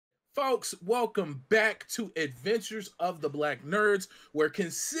Folks, welcome back to Adventures of the Black Nerds, where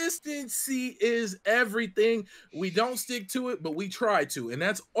consistency is everything. We don't stick to it, but we try to, and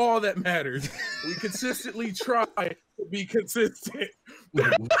that's all that matters. We consistently try to be consistent.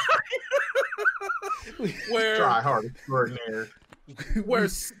 Where try hard, extraordinary. Where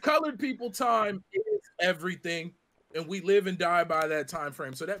colored people time is everything, and we live and die by that time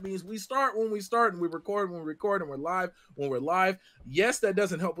frame. So that means we start when we start, and we record when we record, and we're live when we're live. Yes, that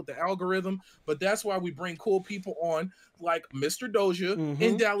doesn't help with the algorithm, but that's why we bring cool people on like Mr. Doja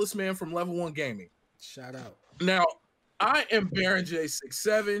and DallazMan from Level 1 Gaming. Shout out. Now, I am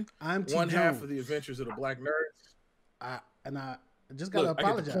BaronJ67. I'm one half of the Adventures of the Black Nerds. I just gotta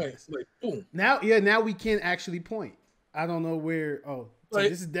apologize. Boom. Now we can actually point. I don't know where. Oh, so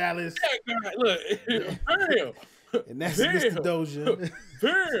this is Dallas. Look, damn. And that's Mr. Doja.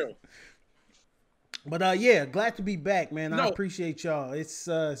 Damn. But yeah, glad to be back, man. I appreciate y'all. It's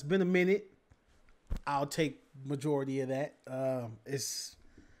been a minute. I'll take majority of that. I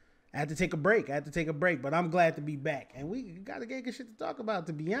had to take a break. But I'm glad to be back. And we got a gang of shit to talk about,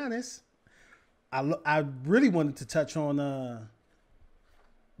 to be honest. I really wanted to touch on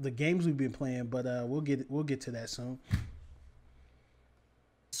the games we've been playing, but we'll get to that soon.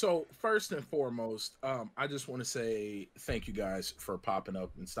 So first and foremost, I just want to say thank you guys for popping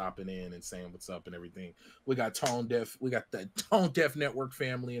up and stopping in and saying what's up and everything. We got we got the ToneDef Network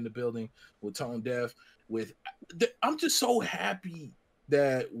family in the building with ToneDef. I'm just so happy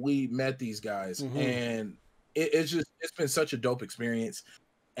that we met these guys, and it's been such a dope experience.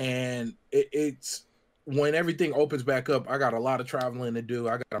 And it's when everything opens back up, I got a lot of traveling to do.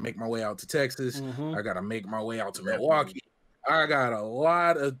 I got to make my way out to Texas. I got to make my way out to Milwaukee. I got a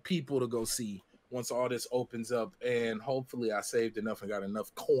lot of people to go see once all this opens up, and hopefully I saved enough and got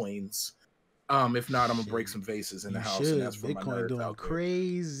enough coins. If not, I'm gonna break some vases in the house, and that's for Bitcoin my nerds doing out there.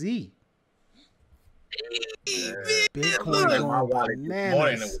 Crazy. Yeah. Bitcoin going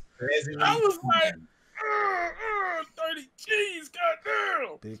bananas. I was like, 30 G's,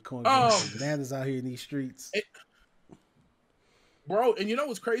 goddamn. Bitcoin going bananas out here in these streets. Bro, and you know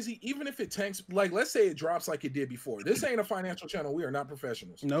what's crazy? Even if it tanks, like let's say it drops like it did before. This ain't a financial channel. We are not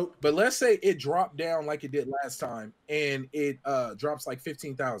professionals. Nope. But let's say it dropped down like it did last time, and it drops like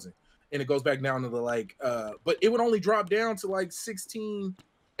 15,000, and it goes back down to the but it would only drop down to like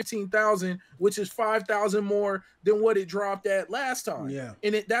 15,000, which is 5,000 more than what it dropped at last time. Yeah.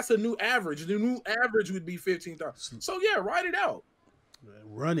 And that's a new average. The new average would be 15,000. So yeah, write it out.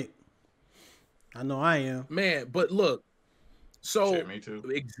 Run it. I know I am. Man, but look. So shit, me too.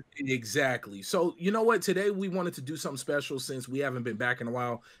 Exactly. So you know what? Today we wanted to do something special since we haven't been back in a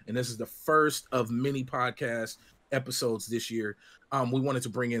while, and this is the first of many podcast episodes this year. We wanted to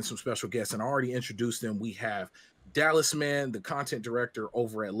bring in some special guests, and I already introduced them. We have DallazMan, the content director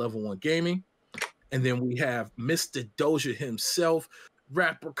over at Level 1 Gaming, and then we have Mista Doja himself,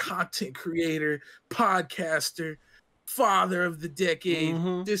 rapper, content creator, podcaster, father of the decade.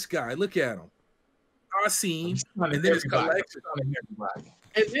 This guy, look at him. I seen, and then his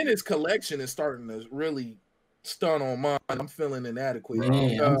collection, is starting to really stun on mine. I'm feeling inadequate.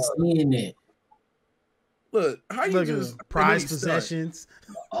 Man, I'm seeing it. Look, how you just prize possessions,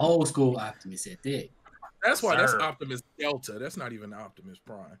 old school Optimus at that. That's why that's Optimus Delta. That's not even Optimus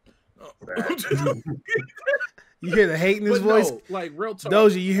Prime. You hear the hate in his voice, like real talk.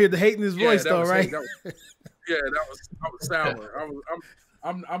 Doja, you hear the hate in his voice, though, right? I was sour.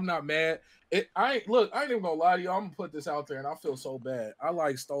 I'm not mad. I ain't even gonna lie to you. I'm gonna put this out there, and I feel so bad.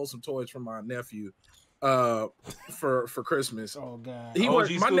 I stole some toys from my nephew, for Christmas. Oh God,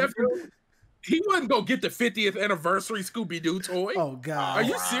 my nephew. He wasn't gonna get the 50th anniversary Scooby Doo toy. Oh God, are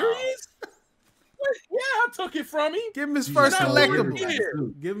you serious? Yeah, I took it from him. Give him his first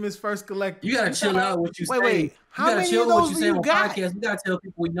collectible. Give him his first collectible. You gotta chill out what you say. Wait, how many of those you got? Podcast. We gotta tell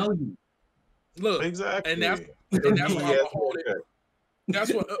people we know you. Look, exactly, and that's why I'm gonna hold it.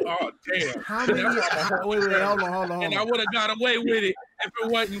 That's what. Oh damn! How many? Wait, hold on. And I would have got away with it if it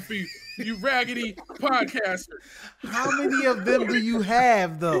wasn't for you raggedy podcaster. How many of them do you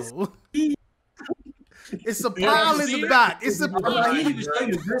have, though? It's a pile in the back. It's a pile. He didn't show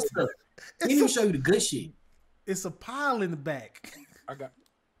you the good stuff. He didn't show you the good shit. It's a pile in the back. I got.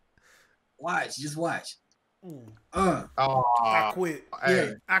 Watch, just watch. I quit.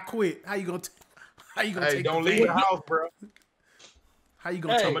 Hey. I quit. How you gonna take? Don't leave the house, bro. How you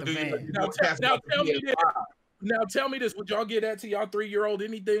gonna take the van? Now tell me this. Would y'all get that to y'all 3-year-old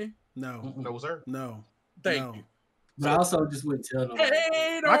anything? No. No, sir. No. Thank you. But I also just wouldn't tell them.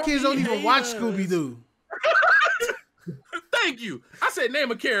 My kids don't even watch Scooby Doo. Thank you. I said name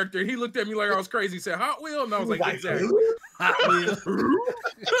a character, and he looked at me like I was crazy. He said Hot Wheel, and I was like, exactly. Hot Wheel.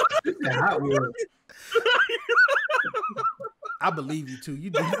 Hot Wheels. I believe you too. You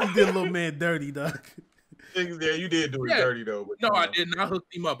did a little man dirty, dog. Yeah, you did do it dirty though. But, no, I didn't. I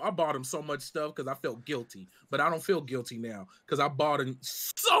hooked him up. I bought him so much stuff because I felt guilty, but I don't feel guilty now because I bought him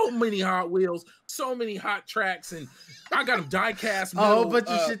so many Hot Wheels, so many hot tracks, and I got him die-cast metal. But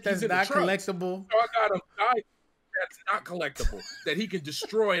you shit that's not collectible. So I got him that's not collectible that he can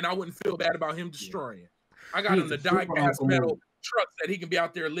destroy, and I wouldn't feel bad about him destroying. I got him the die-cast metal trucks that he can be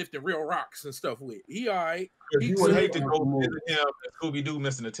out there lifting real rocks and stuff with. He all right. You would hate to go visit him and Scooby-Doo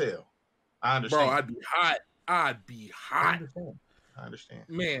missing a tail. I understand. Bro, I'd be hot. I understand.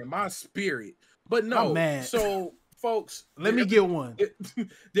 Man, my spirit. But no, so folks, let me get one.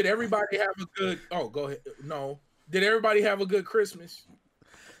 Did everybody have a good go ahead. No. Did everybody have a good Christmas?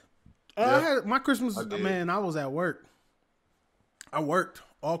 I had my Christmas, man, I was at work. I worked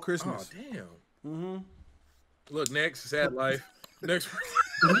all Christmas. Oh, damn. Mm-hmm. Look, next, sad life. Next.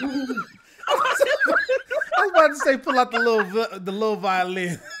 I was about to say, pull out the little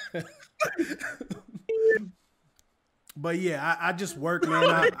violin. But yeah, I just worked,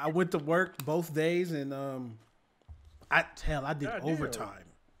 man. I went to work both days, and I did overtime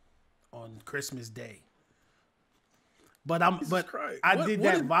on Christmas Day. But I did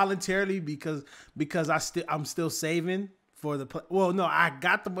that voluntarily because I'm still saving for the I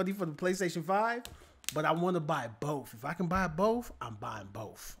got the money for the PlayStation 5, but I want to buy both. If I can buy both, I'm buying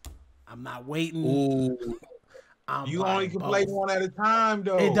both. I'm not waiting. Ooh. You only can play one at a time,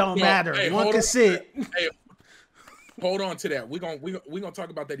 though. It don't matter. Hey, one can sit. Hey, hold on to that. We're gonna talk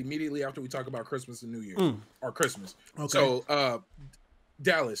about that immediately after we talk about Christmas and New Year or Christmas. Okay. So,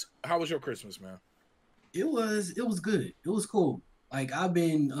 Dallas, how was your Christmas, man? It was good. It was cool. Like I've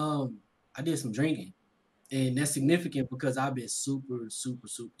been, I did some drinking, and that's significant because I've been super sober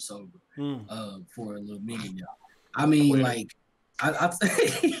for a little minute now. I mean, like. I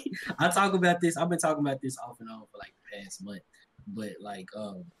talk about this. I've been talking about this off and on for like the past month, but like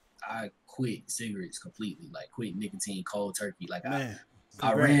I quit cigarettes completely. Like quit nicotine cold turkey. Like I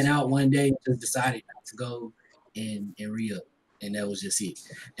ran out one day, just decided not to go and re-up, and that was just it.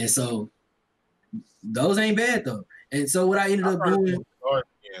 And so those ain't bad though. And so what I ended up doing,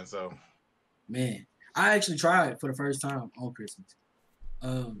 man, I actually tried for the first time on Christmas.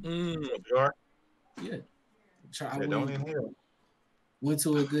 Yeah, don't inhale. Went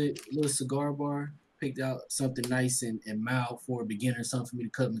to a good little cigar bar, picked out something nice and mild for a beginner, something for me to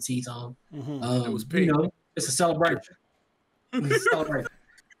cut my teeth on. Mm-hmm. It was pink. You know, it's a celebration. It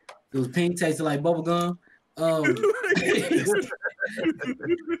was pink, tasted like bubble gum.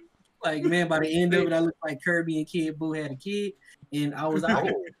 Like, man, by the end of it, I looked like Kirby and Kid Boo had a kid, and I was out.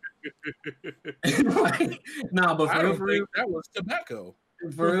 Like, nah, but for real, that was tobacco.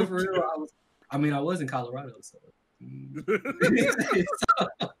 For real, I was in Colorado, so. So,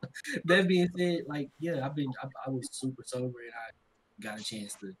 that being said, like, yeah, I was super sober, and I got a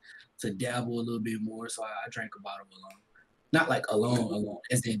chance to dabble a little bit more, so I drank a bottle alone. Not like alone,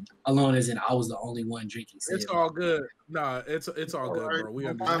 as in I was the only one drinking. It's all good. Nah, it's all good, bro. We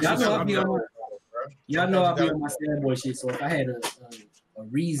understand. Y'all know I'll be on my sad boy shit, so if I had a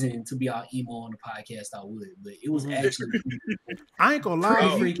reason to be all emo on the podcast, I would, but it was actually I ain't gonna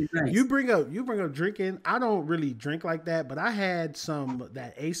lie. You bring up drinking. I don't really drink like that, but I had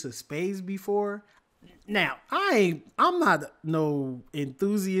that Ace of Spades before. Now I'm not no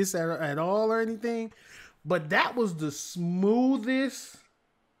enthusiast at all or anything, but that was the smoothest.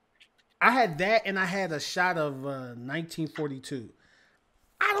 I had that, and I had a shot of 1942.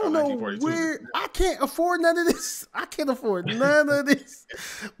 I don't know where I can't afford none of this. I can't afford none of this.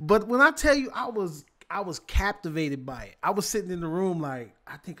 But when I tell you, I was captivated by it. I was sitting in the room like,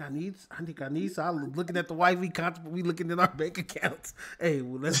 I think I need. So I was looking at the wife. We looking at our bank accounts. Hey,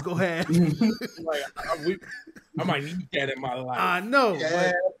 well, let's go ahead. Like, I might need that in my life. I know.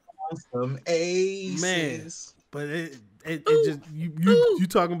 Yeah, some aces. Man, but it just you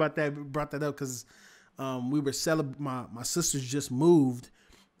talking about that brought that up because we were celebrating. My sisters just moved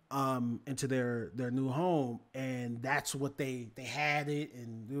into their new home, and that's what they had it,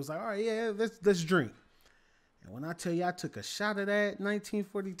 and it was like, all right, yeah, let's drink. And when I tell you, I took a shot of that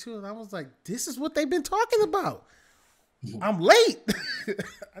 1942, and I was like, this is what they've been talking about. I'm late.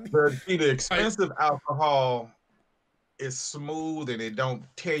 But see, the expensive alcohol is smooth and it don't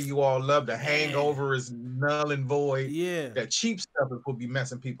tear you all up. The hangover is null and void. Yeah, that cheap stuff is what be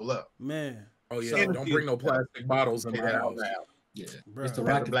messing people up. Man. Oh yeah, don't bring no plastic bottles in my house. Yeah, bro, it's the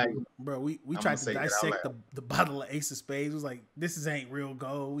rocket black. Bro, we tried to dissect the bottle of Ace of Spades. It was like, this ain't real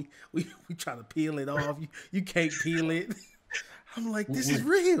gold. We try to peel it off. You can't peel it. I'm like, this is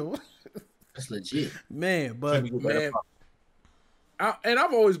real. That's legit, man. But man, And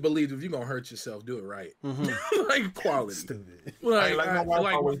I've always believed if you're gonna hurt yourself, do it right. Like quality. Stupid. Like my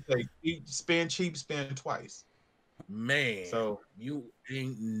wife always say, spend cheap, spend twice. Man, so you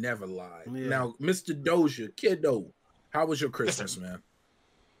ain't never lied. Yeah. Now, Mr. Doja, kiddo, how was your Christmas, man?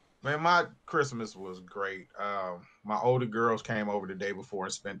 Man, my Christmas was great. My older girls came over the day before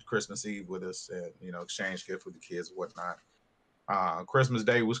and spent Christmas Eve with us, and exchanged gifts with the kids and whatnot. Christmas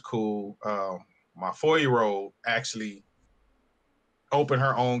Day was cool. My 4-year-old actually opened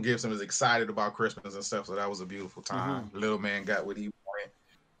her own gifts and was excited about Christmas and stuff, so that was a beautiful time. Little man got what he wanted.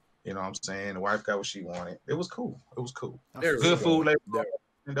 You know what I'm saying? The wife got what she wanted. It was cool. Good food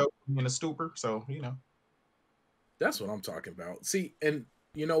in the stupor, so That's what I'm talking about. See, and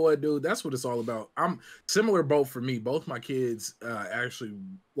you know what, dude? That's what it's all about. I'm similar boat for me. Both my kids actually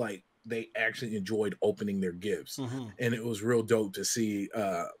enjoyed opening their gifts, and it was real dope to see.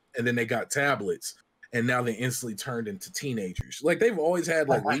 And then they got tablets, and now they instantly turned into teenagers. Like they've always had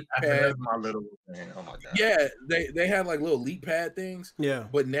like leap pad. My little man. Oh my god. Yeah, they had like little leap pad things. Yeah,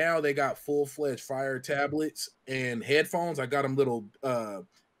 but now they got full-fledged Fire tablets and headphones. I got them little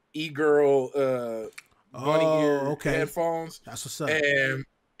e-girl bunny ear headphones. That's what's up. And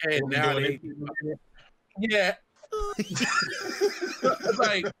now they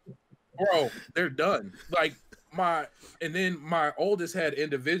like, bro, they're done. Like my oldest had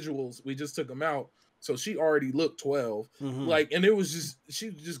individuals. We just took them out, so she already looked 12. Like, and it was just she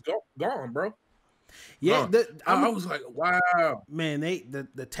was just gone, bro. Yeah, I was like, wow, man.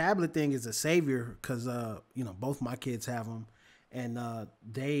 The tablet thing is a savior because both my kids have them, and I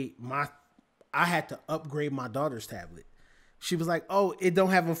had to upgrade my daughter's tablet. She was like, "Oh, it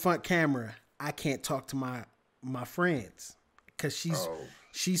don't have a front camera. I can't talk to my friends because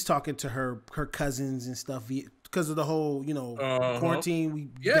she's talking to her cousins and stuff because of the whole quarantine. We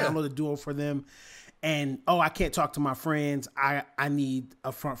downloaded Duo for them, and I can't talk to my friends. I need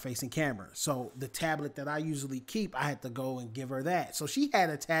a front facing camera. So the tablet that I usually keep, I had to go and give her that. So she had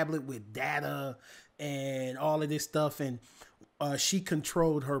a tablet with data and all of this stuff, and she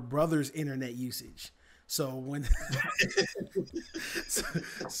controlled her brother's internet usage. So when,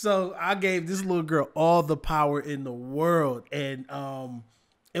 so I gave this little girl all the power in the world, and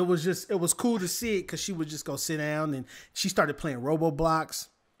it was cool to see it because she would just go sit down and she started playing Roblox.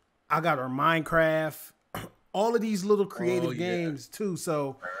 I got her Minecraft, all of these little creative games too.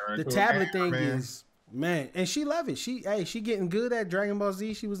 So the tablet thing is, man, and she love it. She getting good at Dragon Ball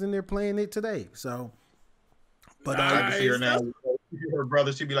Z. She was in there playing it today. So, but I can see her now. Her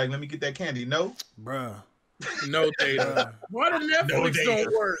brother, she'd be like, "Let me get that candy." No, bruh. No data. Why the Netflix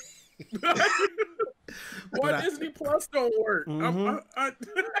don't work? Why Disney Plus don't work?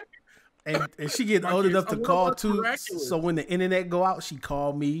 And she getting old enough to call too. So when the internet go out, she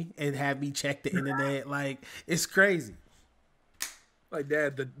called me and have me check the internet. Like, it's crazy. Like,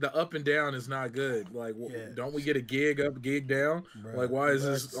 Dad, the up and down is not good. Like, don't we get a gig up, gig down? Bro, like, why is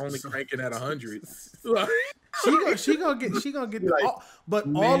this only cranking at 100? She gonna get like,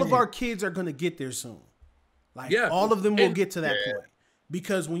 all of our kids are gonna get there soon. Like, all of them will get to that point.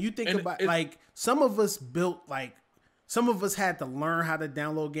 Because when you think about, like, some of us had to learn how to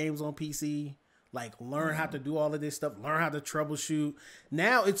download games on PC, like learn how to do all of this stuff, learn how to troubleshoot.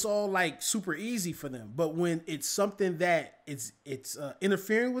 Now it's all like super easy for them. But when it's something that it's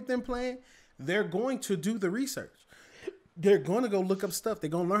interfering with them playing, they're going to do the research. They're going to go look up stuff. They're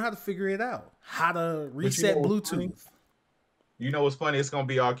going to learn how to figure it out, how to reset Bluetooth. You know what's funny? It's going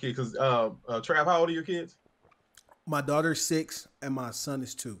to be our kids. Because, Trav, how old are your kids? My daughter's 6 and my son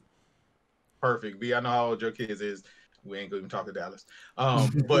is 2. Perfect. B, I know how old your kids is. We ain't going to talk to Dallas.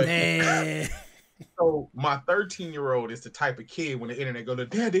 But man. So my 13-year-old is the type of kid when the internet goes,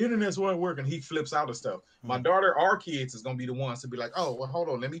 "Dad, the internet's not working," he flips out of stuff. My daughter, our kids, is going to be the ones to be like, "Oh, well, hold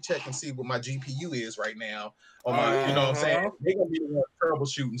on. Let me check and see what my GPU is right now." Or my, you know what I'm saying? They're going to be the ones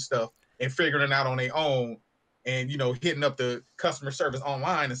troubleshooting stuff and figuring it out on their own. And hitting up the customer service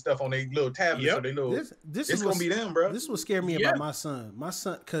online and stuff on their little tablets or their little. This it's gonna be them, bro. This is what scared me about my son. My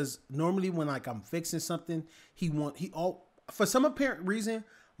son, because normally when like I'm fixing something, for some apparent reason,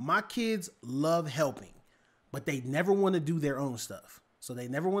 my kids love helping, but they never want to do their own stuff. So they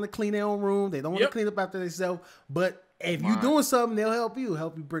never want to clean their own room. They don't want to clean up after themselves. But if you're doing something, they'll help you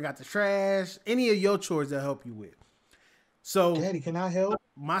bring out the trash, any of your chores they'll help you with. So, Daddy, can I help?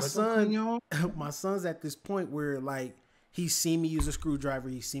 My son's at this point where like he's seen me use a screwdriver,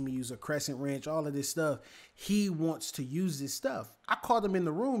 he's seen me use a crescent wrench, all of this stuff. He wants to use this stuff. I caught him in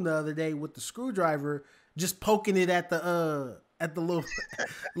the room the other day with the screwdriver, just poking it at the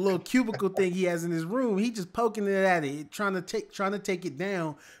little cubicle thing he has in his room. He just poking it at it, trying to take it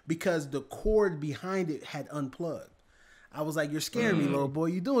down because the cord behind it had unplugged. I was like, you're scaring me, little boy.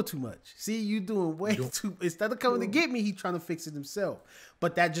 You're doing too much. See, you doing way too. Instead of coming to get me, he's trying to fix it himself.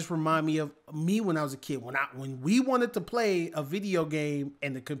 But that just reminded me of me when I was a kid. When we wanted to play a video game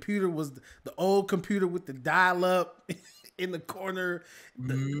and the computer was the old computer with the dial-up in the corner,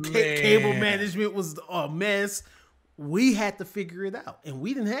 the cable management was a mess. We had to figure it out, and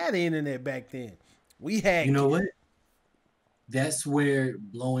we didn't have the internet back then. We had, you know what? That's where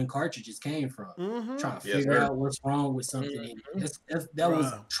blowing cartridges came from. Trying to figure out what's wrong with something. That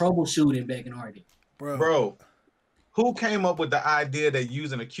was troubleshooting back in our day. Bro, who came up with the idea that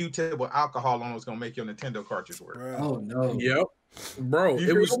using a Q-tip with alcohol on was gonna make your Nintendo cartridge work? Bro. Oh no. Yep. Bro,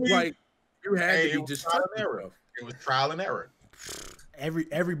 it was like you had to be just trial and error. It was trial and error.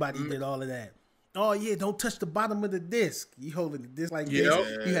 Everybody did all of that. Oh yeah, don't touch the bottom of the disc. You holding the disc like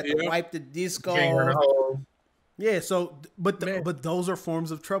this. You had to wipe the disc off. Yeah, so but those are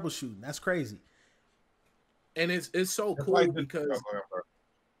forms of troubleshooting. That's crazy. And it's so cool because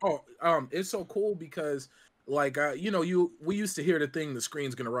it's so cool because like we used to hear the thing, the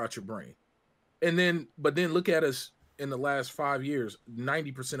screen's gonna rot your brain. But then look at us in the last 5 years,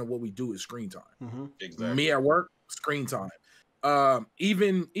 90% of what we do is screen time. Exactly. Me at work, screen time.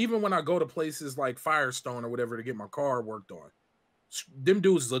 Even when I go to places like Firestone or whatever to get my car worked on, them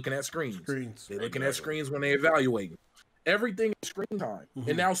dudes looking at screens. They're looking at screens when they evaluating. Everything is screen time.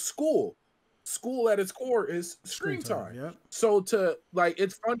 And now school at its core is screen time. Yep. So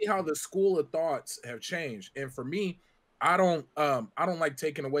it's funny how the school of thoughts have changed. And for me, I don't like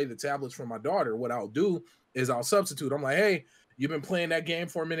taking away the tablets from my daughter. What I'll do is I'll substitute. I'm like, hey, you've been playing that game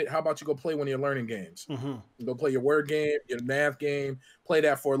for a minute. How about you go play one of your learning games? Go play your word game, your math game, play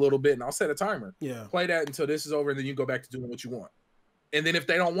that for a little bit, and I'll set a timer. Yeah. Play that until this is over, and then you go back to doing what you want. And then if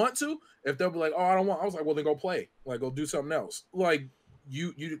they don't want to, if they'll be like, oh, I don't want, I was like, well, then go play. Like, go do something else. Like,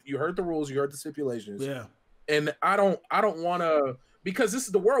 you heard the rules, you heard the stipulations. Yeah. And I don't want to, because this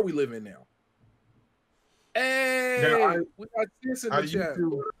is the world we live in now. Hey, we got this in the chat.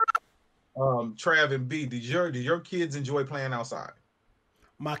 Trav and B, did your kids enjoy playing outside?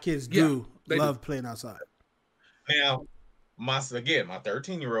 My kids do love playing outside. Now, my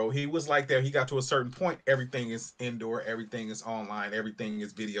 13-year-old, he was like that. He got to a certain point, everything is indoor, everything is online, everything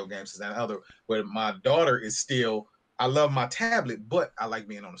is video games and other. But my daughter is still, I love my tablet, but I like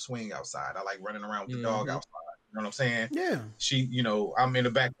being on the swing outside. I like running around with the dog outside. You know what I'm saying? Yeah. She, I'm in the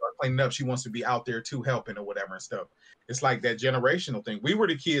backyard cleaning up. She wants to be out there too, helping or whatever and stuff. It's like that generational thing. We were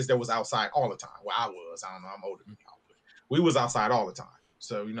the kids that was outside all the time. Well, I don't know, I'm older than y'all, but we was outside all the time.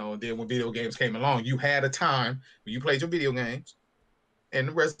 So, then when video games came along, you had a time when you played your video games, and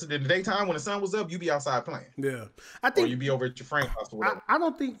the rest of the daytime when the sun was up, you be outside playing. Yeah. I think, or you be over at your friend's house or whatever.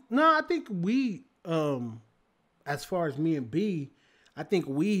 I think we, as far as me and B, I think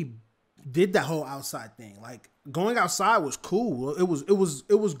we did that whole outside thing. Like, going outside was cool. It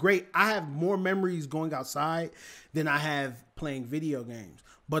was great. I have more memories going outside than I have playing video games.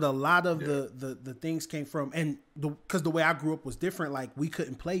 But a lot of the things came from, and because the way I grew up was different. Like, we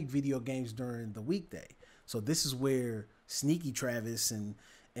couldn't play video games during the weekday. So this is where Sneaky Travis and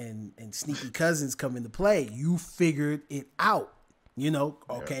Sneaky Cousins come into play. You figured it out.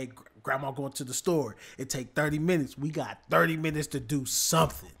 Okay, grandma going to the store. It take 30 minutes. We got 30 minutes to do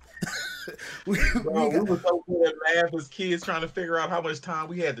something. we were so good at math as kids, trying to figure out how much time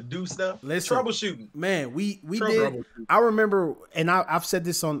we had to do stuff. Listen, troubleshooting, man. We did. I remember, and I've said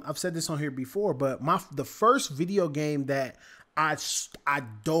this on here before, but the first video game that I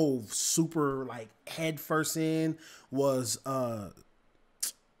dove super like head first in was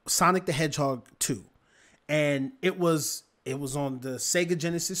Sonic the Hedgehog 2, and it was on the Sega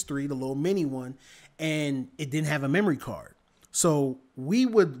Genesis 3, the little mini one, and it didn't have a memory card. So we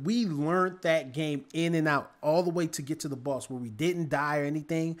learned that game in and out all the way to get to the boss where we didn't die or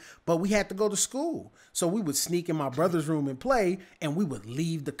anything, but we had to go to school. So we would sneak in my brother's room and play, and we would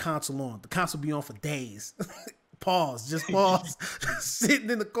leave the console on. The console would be on for days. Just pause, sitting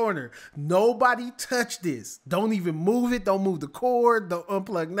in the corner. Nobody touch this. Don't even move it. Don't move the cord. Don't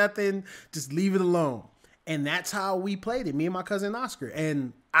unplug nothing. Just leave it alone. And that's how we played it, me and my cousin Oscar.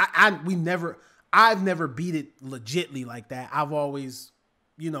 And I've never beat it legitly like that. I've always,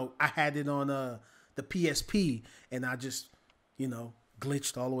 I had it on the PSP, and I just,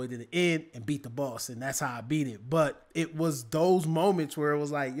 glitched all the way to the end and beat the boss, and that's how I beat it. But it was those moments where it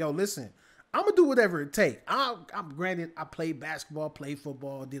was like, yo, listen, I'm gonna do whatever it takes. I'm granted, I played basketball, played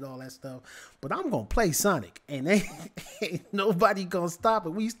football, did all that stuff, but I'm gonna play Sonic, and ain't nobody gonna stop it.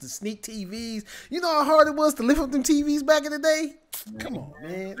 We used to sneak TVs. You know how hard it was to lift up them TVs back in the day? Come on,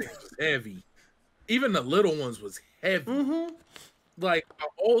 man. Heavy. Even the little ones was heavy. like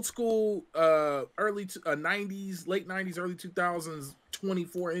old school, early 90s, late 90s, early 2000s,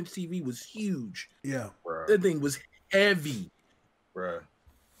 24-inch TV was huge. Yeah, that thing was heavy, bruh.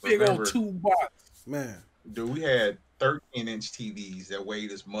 big old toolbox. Man, dude, we had 13-inch TVs that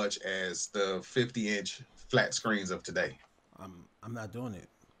weighed as much as the 50-inch flat screens of today. I'm not doing it.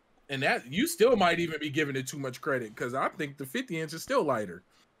 And that you still might even be giving it too much credit because I think the 50-inch is still lighter.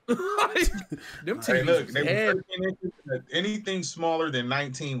 Them TVs, hey, look, they were 13 inches. Anything smaller than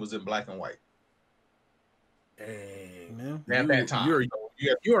 19 was in black and white. Dang, at that time,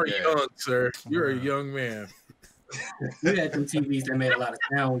 you are young, sir. You're a young man. You had them TVs that made a lot of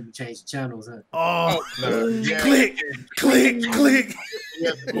sound when you changed the channels, huh? Oh, no. Click, click, click.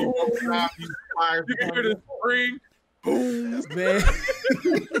 You can hear the spring. Boom, man.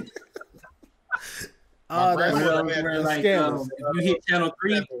 Oh, that's where like if you hit channel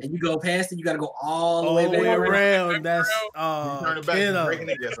 3 and you go past it, you got to go all the way back around. That's turn it back and breaking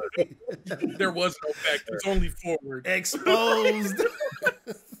it. There was no back. It's only forward. Exposed.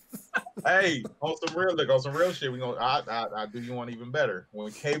 Hey, on some real shit, we gonna I do you one even better. When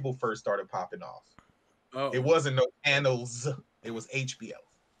cable first started popping off, it wasn't no channels, it was HBO.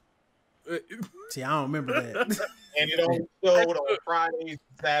 See, I don't remember that. And it only showed on Fridays and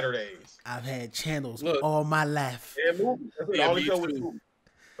Saturdays. I've had channels all my life. Yeah, only show was movies.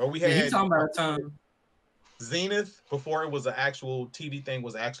 So we had he's talking about a time. Zenith before it was an actual TV thing,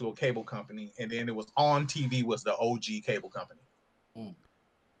 was an actual cable company, and then it was On TV was the OG cable company.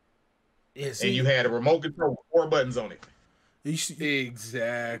 Yeah, and you had a remote control with 4 buttons on it.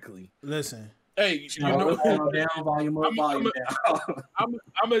 Exactly. Listen. Hey, you know, down, volume up, volume down. I'm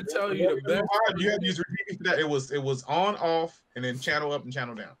gonna tell you the best. You had to use repeaters for that. It was on, off, and then channel up and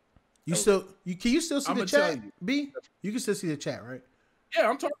channel down. Can you still see the chat? B, you can still see the chat, right? Yeah,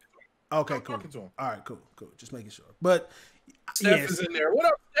 I'm talking to him. Okay, cool. Talking to him. All right, cool. Just making sure. But Steph is in there. What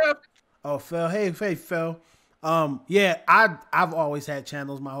up, Steph? Oh, Phil. Hey, Phil. Yeah, I've always had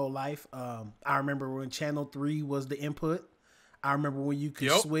channels my whole life. I remember when channel 3 was the input. I remember when you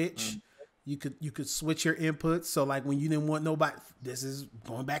could switch. You could switch your inputs. So like when you didn't want nobody, this is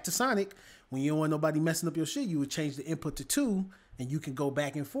going back to Sonic. When you didn't want nobody messing up your shit, you would change the input to 2, and you can go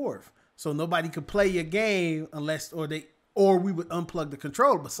back and forth. So nobody could play your game or we would unplug the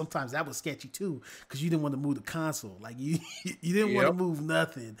controller. But sometimes that was sketchy too, because you didn't want to move the console. Like you didn't want to move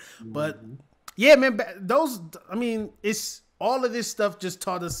nothing. But yeah, man, it's all of this stuff just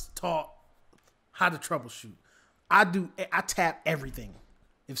taught how to troubleshoot. I tap everything.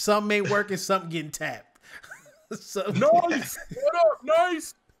 If something ain't working, something getting tapped. Nice. What up?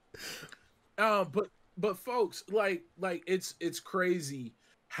 Nice. But folks, like it's crazy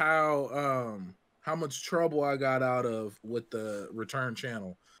how much trouble I got out of with the return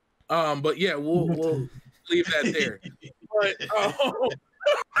channel. But yeah, we'll leave that there. But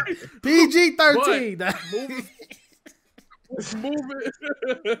PG-13.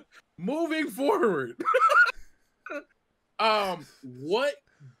 Moving forward. What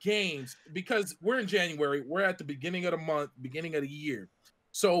games, because we're in January, we're at the beginning of the month, beginning of the year.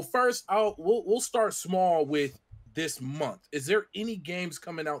 So first we'll start small with this month. Is there any games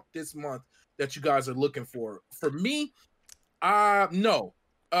coming out this month that you guys are looking for? For me, no.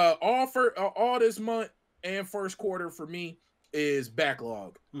 All this month and first quarter for me is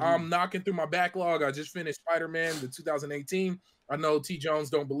backlog. I'm knocking through my backlog. I just finished Spider-Man, the 2018. I know XTJones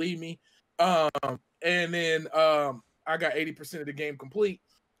don't believe me. And then I got 80% of the game complete.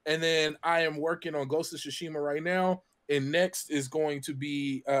 And then I am working on Ghost of Tsushima right now. And next is going to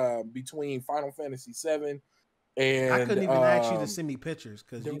be between Final Fantasy 7 and I couldn't even ask you to send me pictures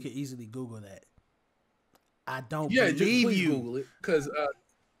because you could easily Google that. I don't believe you. Google it, because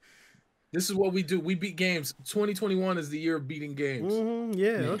this is what we do. We beat games. 2021 is the year of beating games.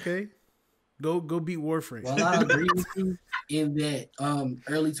 Okay. Go beat Warframe. Well, I agree with you in that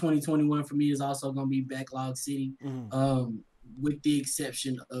early 2021 for me is also going to be Backlog City, with the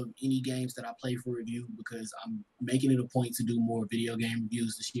exception of any games that I play for review, because I'm making it a point to do more video game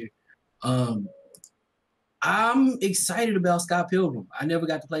reviews this year. I'm excited about Scott Pilgrim. I never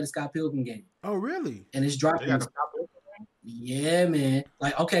got to play the Scott Pilgrim game. Oh, really? And it's dropping. Yeah, man.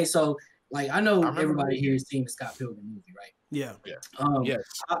 Like, okay, so like I know everybody here has seen the Scott Pilgrim movie, right? Yeah. Yes.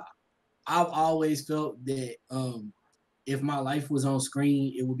 I've always felt that if my life was on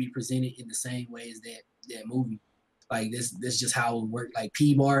screen, it would be presented in the same way as that movie. Like that's just how it would work, like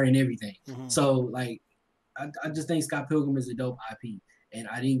P-Bar and everything. So like I just think Scott Pilgrim is a dope IP. And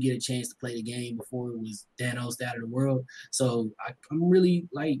I didn't get a chance to play the game before it was Thanos out of the world. So I'm really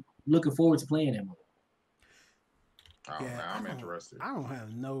like looking forward to playing that movie. Oh, yeah, man, I'm interested. I don't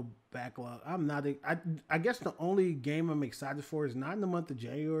have no backlog. I'm not. I guess the only game I'm excited for is not in the month of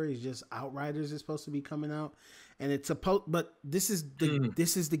January. It's just Outriders is supposed to be coming out, and it's supposed. But this is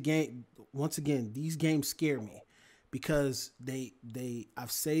the game. Once again, these games scare me because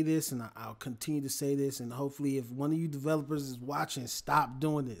I've say this and I'll continue to say this, and hopefully, if one of you developers is watching, stop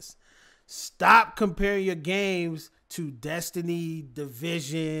doing this. Stop comparing your games to Destiny,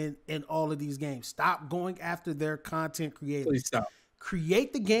 Division, and all of these games. Stop going after their content creators. Please stop.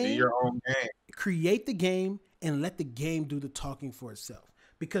 Create the game. Be your own game. Create the game and let the game do the talking for itself.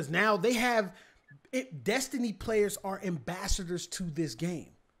 Because now they have Destiny players are ambassadors to this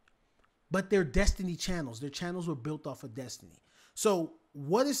game. But they're Destiny channels. Their channels were built off of Destiny. So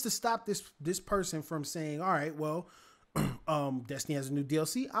what is to stop this person from saying, all right, well, Destiny has a new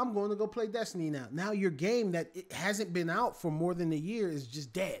DLC. I'm going to go play Destiny now. Now your game that it hasn't been out for more than a year is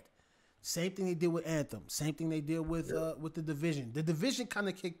just dead. Same thing they did with Anthem. Same thing they did with the Division. The Division kind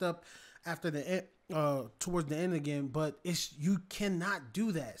of kicked up after the towards the end again, but you cannot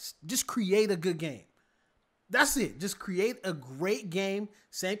do that. Just create a good game. That's it. Just create a great game.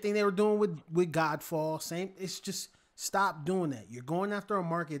 Same thing they were doing with Godfall. It's just stop doing that. You're going after a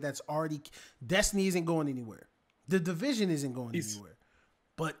market that's already. Destiny isn't going anywhere. The Division isn't going anywhere.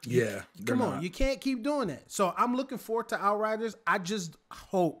 But come on, you can't keep doing that. So I'm looking forward to Outriders. I just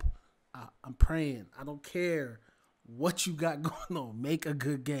hope, I'm praying, I don't care what you got going on. Make a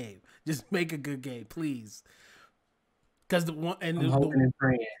good game. Just make a good game, please. Because I'm hoping and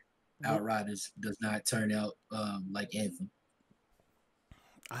praying Outriders does not turn out like Anthem.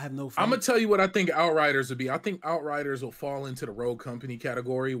 I have no faith. I'm gonna tell you what I think Outriders will be. I think Outriders will fall into the Rogue Company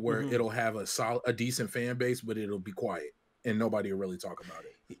category where it'll have a decent fan base, but it'll be quiet and nobody will really talk about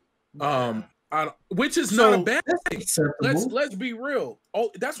it. Which is not a bad thing. Let's be real.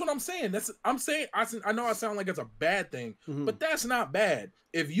 Oh, that's what I'm saying. I know I sound like it's a bad thing, but that's not bad.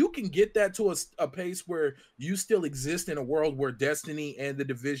 If you can get that to a pace where you still exist in a world where Destiny and the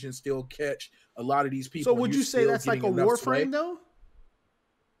Division still catch a lot of these people. So would you say that's like a Warframe though?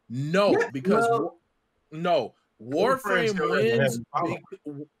 No, because Warframe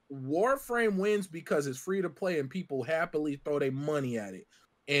wins because it's free to play and people happily throw their money at it.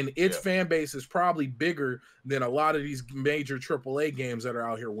 And its fan base is probably bigger than a lot of these major AAA games that are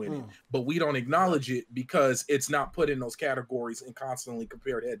out here winning. But we don't acknowledge it because it's not put in those categories and constantly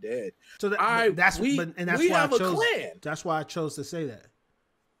compared head to head. So that's why I chose to say that.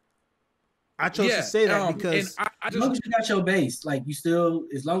 I chose to say that because as long as you got your base, like you still,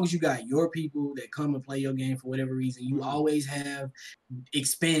 as long as you got your people that come and play your game for whatever reason, you always have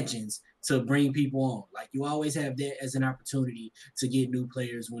expansions to bring people on. Like you always have that as an opportunity to get new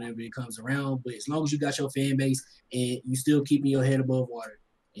players whenever it comes around. But as long as you got your fan base and you still keeping your head above water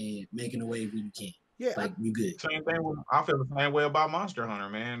and making a wave when you can, like you good. Same thing. I feel the same way about Monster Hunter,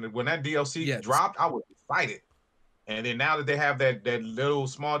 man. When that DLC dropped, I was excited. And then now that they have that little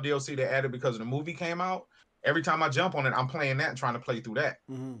small DLC they added because the movie came out, every time I jump on it, I'm playing that and trying to play through that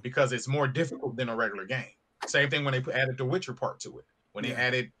because it's more difficult than a regular game. Same thing when they added the Witcher part to it. When they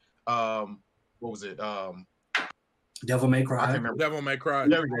added, what was it? Devil May Cry. Devil May Cry.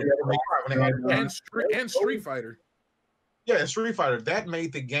 There we go. Devil May Cry. When they added, and Street Fighter. Yeah, Street Fighter. That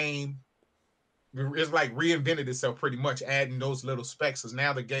made the game. It's like reinvented itself pretty much, adding those little specs. Because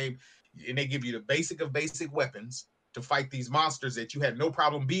now the game, and they give you the basic of basic weapons to fight these monsters that you had no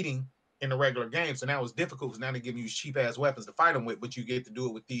problem beating in the regular game. So now it's difficult because now they're giving you cheap ass weapons to fight them with, but you get to do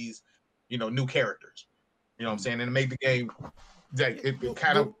it with these, new characters. You know what I'm saying? And it made the game, it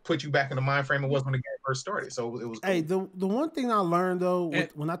kind of put you back in the mind frame it was when the game first started. So it was cool. Hey, the one thing I learned though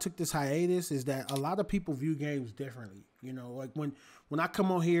when I took this hiatus is that a lot of people view games differently. Like when I come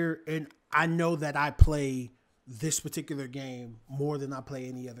on here and I know that I play this particular game more than I play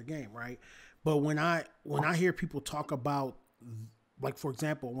any other game, right? But when I hear people talk about, like for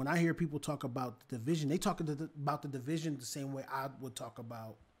example, when I hear people talk about the Division, they talk about the Division the same way I would talk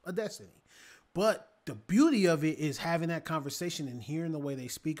about a Destiny. But the beauty of it is having that conversation and hearing the way they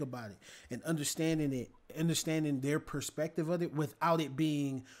speak about it and understanding their perspective of it without it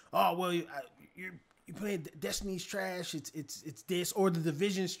being, oh well, you're playing Destiny's trash. It's this, or the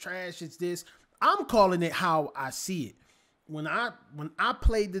Division's trash. It's this. I'm calling it how I see it. When I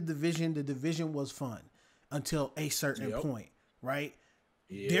played the Division was fun until a certain point, right?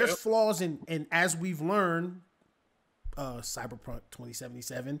 Yep. There's flaws in, and as we've learned, Cyberpunk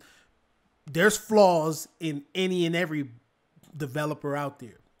 2077, there's flaws in any and every developer out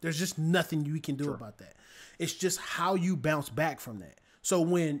there. There's just nothing you can do about that. It's just how you bounce back from that. So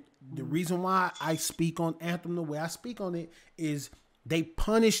when the reason why I speak on Anthem the way I speak on it is they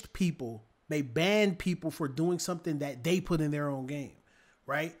punished people They ban people for doing something that they put in their own game,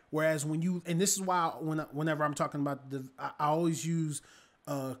 right? Whereas when you, and this is why whenever I'm talking about I always use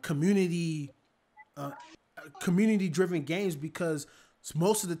community driven games, because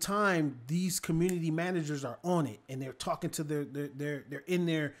most of the time these community managers are on it and they're talking to they're in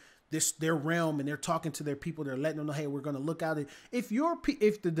their realm, and they're talking to their people. They're letting them know, hey, we're going to look out. If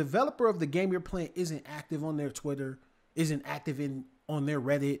the developer of the game you're playing isn't active on their Twitter, isn't active on their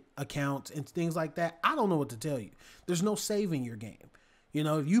Reddit accounts and things like that, I don't know what to tell you. There's no saving your game. You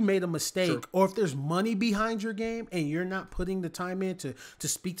know, if you made a mistake, or if there's money behind your game and you're not putting the time in to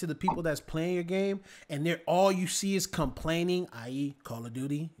speak to the people that's playing your game, and all you see is complaining, i.e. Call of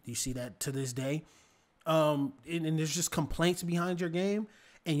Duty. Do you see that to this day? And there's just complaints behind your game,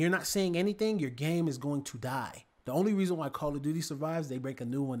 and you're not saying anything, your game is going to die. The only reason why Call of Duty survives, they break a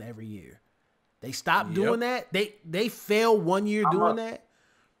new one every year. They stop doing that. They fail 1 year doing that.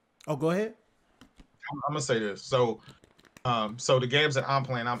 Oh, go ahead. I'm gonna say this. So the games that I'm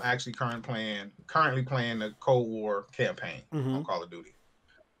playing, I'm actually currently playing the Cold War campaign on Call of Duty.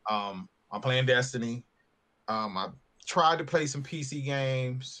 I'm playing Destiny. I tried to play some PC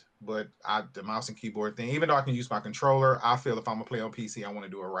games, but the mouse and keyboard thing, even though I can use my controller, I feel if I'm gonna play on PC, I want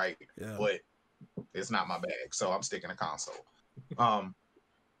to do it right. Yeah. But it's not my bag, so I'm sticking to console.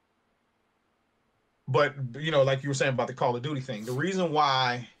 But you know, like you were saying about the Call of Duty thing, the reason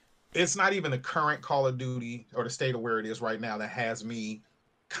why it's not even the current Call of Duty or the state of where it is right now that has me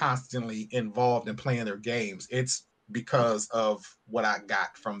constantly involved in playing their games. It's because of what I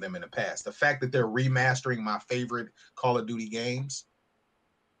got from them in the past. The fact that they're remastering my favorite Call of Duty games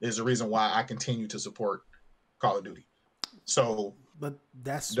is the reason why I continue to support Call of Duty. So, but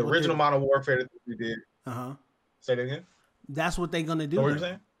that's the original Modern Warfare that we did. Say that again. That's what they're gonna do. What were you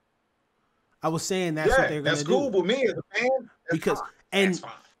saying? I was saying that's what they're gonna do. That's cool, but me as a fan, because fine. That's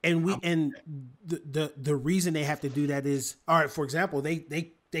fine. And the reason they have to do that is, all right, for example,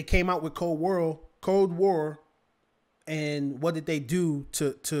 they came out with Cold War, and what did they do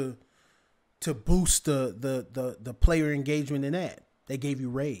to boost the player engagement in that? They gave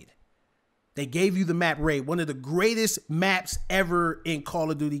you Raid. They gave you the map Raid, one of the greatest maps ever in Call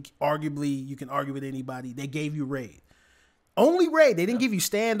of Duty. Arguably, you can argue with anybody. They gave you Raid. Only Raid. They didn't give you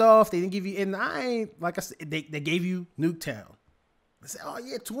Standoff. They didn't give you, and like I said, they gave you Nuketown. I said, oh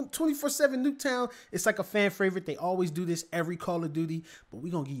yeah, 24/7 Nuketown. It's like a fan favorite. They always do this every Call of Duty, but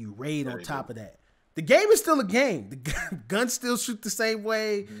we're going to give you Raid on top of that. The game is still a game. The guns still shoot the same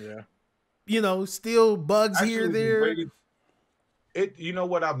way. Yeah. You know, still bugs here, there. You know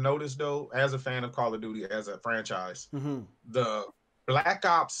what I've noticed though, as a fan of Call of Duty, as a franchise, the Black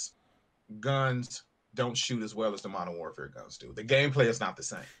Ops guns don't shoot as well as the Modern Warfare guns do. The gameplay is not the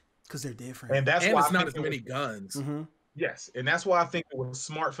same. Because they're different. And that's why it's not as many guns. Yes, and that's why I think it was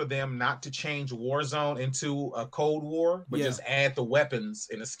smart for them not to change Warzone into a Cold War, but just add the weapons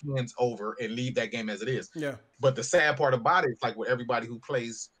and the skins over and leave that game as it is. Yeah. But the sad part about it is, like what everybody who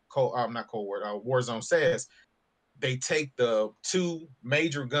plays Warzone says, they take the two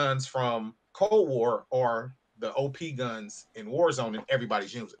major guns from Cold War or the OP guns in Warzone, and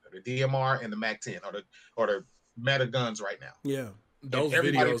everybody's using it. The DMR and the MAC-10 or the meta guns right now. Yeah. Those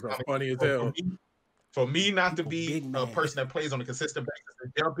videos are funny as hell. For me not to be a person that plays on a consistent basis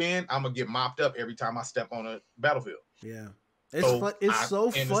and jump in, I'm gonna get mopped up every time I step on a battlefield. Yeah, it's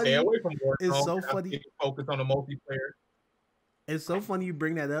so funny. Stay away from Warzone. It's so funny. Focus on the multiplayer. It's so funny you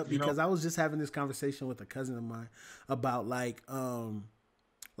bring that up, because I was just having this conversation with a cousin of mine about like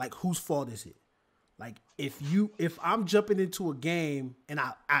whose fault is it? Like if I'm jumping into a game and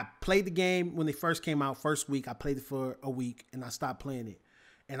I played the game when they first came out, first week, I played it for a week and I stopped playing it,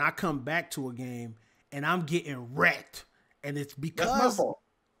 and I come back to a game and I'm getting wrecked, and it's because that's my fault.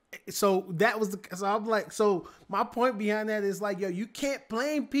 So that was so I'm like, so my point behind that is like, yo, you can't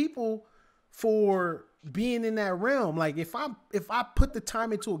blame people for being in that realm. Like if I put the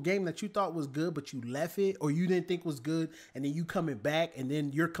time into a game that you thought was good, but you left it or you didn't think was good, and then you coming back and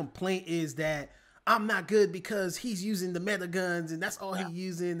then your complaint is that I'm not good because he's using the meta guns and that's all he's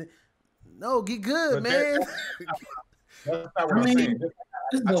using. No, get good, man. That's not what I'm saying.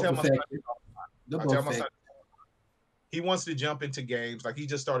 I tell my son, he wants to jump into games. Like he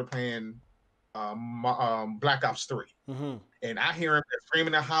just started playing Black Ops 3. And I hear him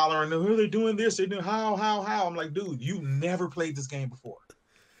screaming and hollering, oh, they're doing this, they're doing how. I'm like, dude, you never played this game before.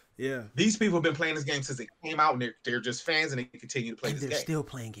 Yeah. These people have been playing this game since it came out, and they're just fans, and they continue to play this game. They're still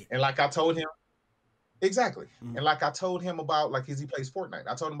playing it. And like I told him, exactly. And like I told him about, like, he plays Fortnite.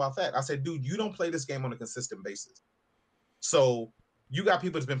 I told him about that. I said, dude, you don't play this game on a consistent basis. So you got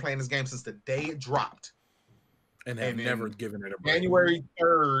people that's been playing this game since the day it dropped. and have never given it a break. January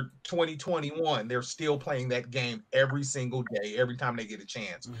 3rd, 2021, they're still playing that game every single day, every time they get a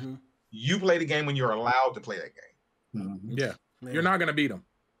chance. Mm-hmm. You play the game when you're allowed to play that game. Mm-hmm. Yeah. You're not going to beat them.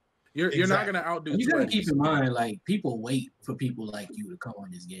 You're not going to outdo. You gotta keep in mind, like, people wait for people like you to come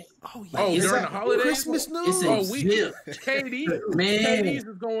on this game. Oh yeah. Like, during the holidays, Christmas news. KD's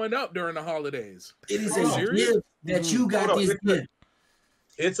is going up during the holidays. It is a gift that you got this gift.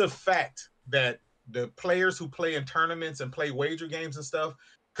 It's a fact that the players who play in tournaments and play wager games and stuff,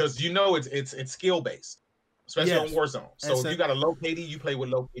 because it's skill based, especially on Warzone. So if you got a low KD, you play with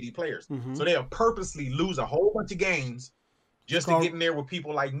low KD players. Mm-hmm. So they'll purposely lose a whole bunch of games just to get in there with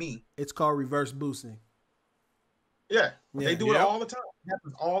people like me. It's called reverse boosting. Yeah. They do it all the time. It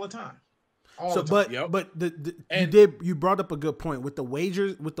happens all the time. You brought up a good point with the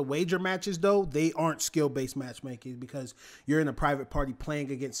wager matches though. They aren't skill based matchmaking because you're in a private party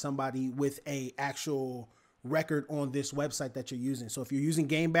playing against somebody with a actual record on this website that you're using. So if you're using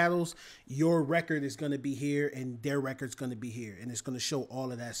game battles, your record is going to be here and their record's going to be here, and it's going to show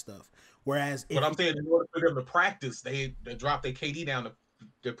all of that stuff. Whereas, but I'm saying in order for them to practice, they drop their KD down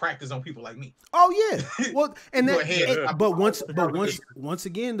to practice on people like me. Oh yeah, well, and then but once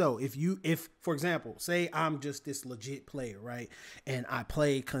again though, if for example, say I'm just this legit player, right, and I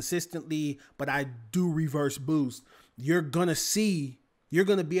play consistently, but I do reverse boost, you're gonna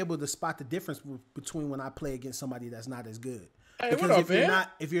be able to spot the difference between when I play against somebody that's not as good. Hey, because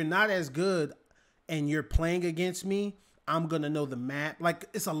if you're not as good and you're playing against me, I'm gonna know the map. Like,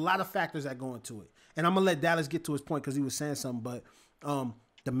 it's a lot of factors that go into it. And I'm gonna let Dallas get to his point because he was saying something, but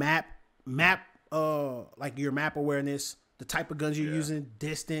the map, like your map awareness, the type of guns you're using,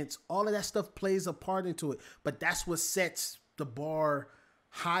 distance, all of that stuff plays a part into it. But that's what sets the bar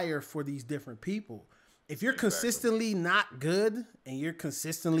higher for these different people. If you're consistently not good and you're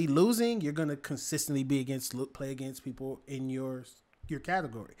consistently losing, you're gonna consistently play against people in your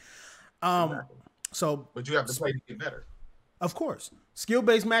category. So, but you have to play to get better. Of course,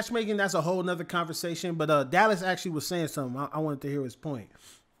 skill-based matchmaking, that's a whole nother conversation. But Dallas actually was saying something. I wanted to hear his point.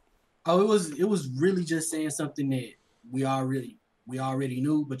 Oh, it was really just saying something that we already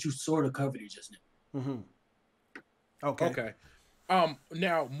knew, but you sort of covered it just now. Mm-hmm. Okay.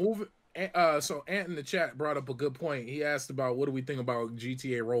 Now moving. So Ant in the chat brought up a good point. He asked about what do we think about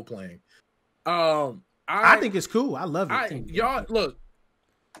GTA role playing. I think it's cool. I love it. Y'all look.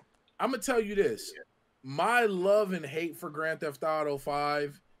 I'm gonna tell you this. My love and hate for Grand Theft Auto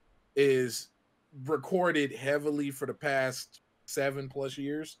 5 is recorded heavily for the past 7+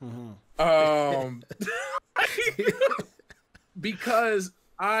 years. Mm-hmm. Because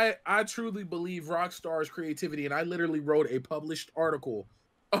I truly believe Rockstar's creativity, and I literally wrote a published article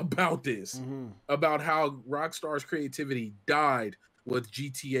about this, about how Rockstar's creativity died with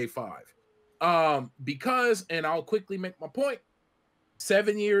GTA 5. Because, and I'll quickly make my point,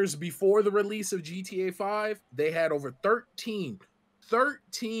 7 years before the release of GTA 5, they had over 13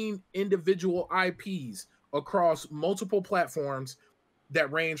 individual IPs across multiple platforms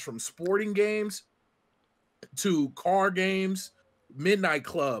that range from sporting games to car games, Midnight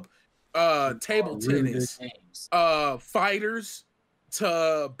Club, table tennis, fighters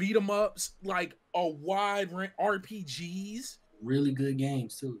to beat 'em ups, like a wide range, RPGs. Really good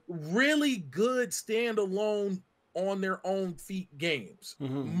games too. Really good standalone on their own feet games.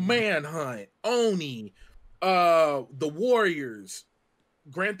 Manhunt, Oni, the Warriors,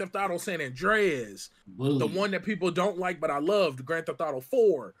 Grand Theft Auto San Andreas, Bully. The one that people don't like but I loved, Grand Theft Auto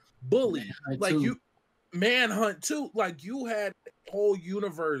 4, Bully, Manhunt 2. Like, you had a whole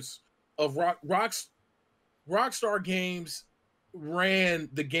universe of Rockstar Games ran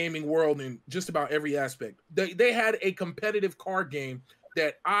the gaming world in just about every aspect. They had a competitive card game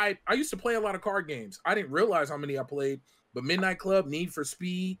that I used to play a lot of card games. I didn't realize how many I played, but Midnight Club, Need for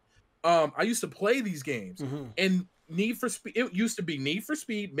Speed. I used to play these games, and Need for Speed. It used to be Need for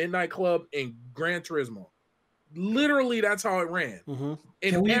Speed, Midnight Club, and Gran Turismo. Literally, that's how it ran.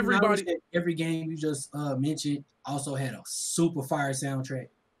 And every game you just mentioned also had a super fire soundtrack.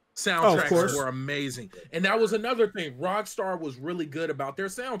 Soundtracks were amazing, and that was another thing. Rockstar was really good about their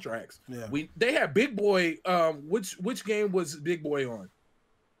soundtracks. They had Big Boy. Which game was Big Boy on?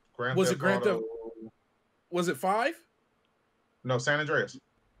 Grand Theft? Was it 5? No, San Andreas.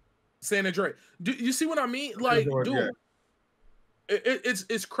 San Andreas. Do you see what I mean? Like, dude,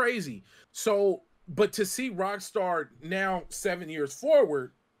 it's crazy. So, but to see Rockstar now 7 years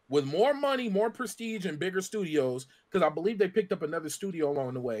forward with more money, more prestige, and bigger studios, because I believe they picked up another studio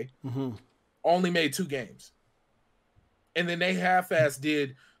along the way, only made 2 games. And then they half-ass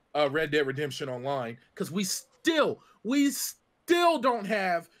did Red Dead Redemption Online, because we still don't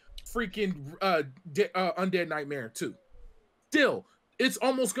have freaking Undead Nightmare 2. Still, it's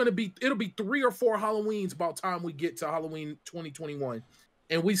almost gonna be. It'll be 3 or 4 Halloweens by the time we get to Halloween 2021,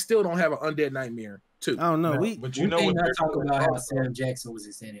 and we still don't have an Undead Nightmare 2. I don't know. But you know what? Not talk about how Sam Jackson was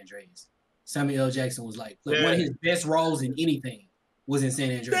in San Andreas. Samuel L. Jackson was like one of his best roles in anything was in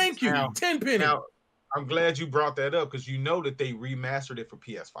San Andreas. Thank you, Tenpenny. Now, I'm glad you brought that up because you know that they remastered it for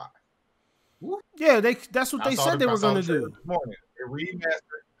PS5. Yeah, that's what they said they were going to do. This morning. They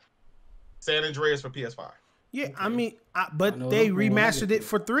remastered San Andreas for PS5. Yeah, okay. I mean, but they remastered it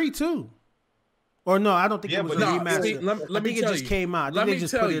for 3 too. Or no, I don't think it was a remaster. I think it just came out. I think they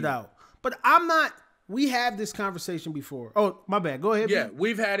just put it out. But I'm not. We have this conversation before. Oh, my bad. Go ahead. Yeah,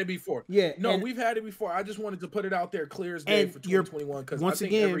 we've had it before. Yeah, no, we've had it before. I just wanted to put it out there clear as day for 2021 because I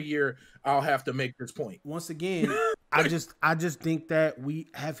think every year I'll have to make this point. Once again, I just think that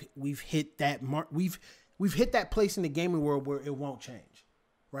we've hit that mark. We've hit that place in the gaming world where it won't change,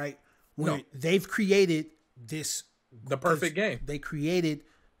 right? Where they've created the perfect game. They created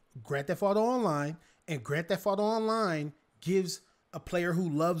Grand Theft Auto Online, and Grand Theft Auto Online gives a player who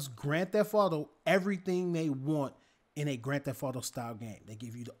loves Grand Theft Auto everything they want in a Grand Theft Auto style game. They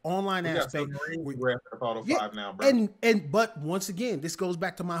give you the online aspect. Grand Theft Auto 5 now, bro. But once again, this goes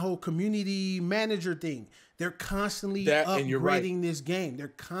back to my whole community manager thing. They're constantly upgrading this game. They're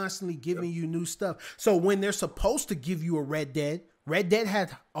constantly giving you new stuff. So when they're supposed to give you a Red Dead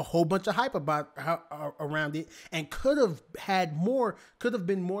had a whole bunch of hype around it and could have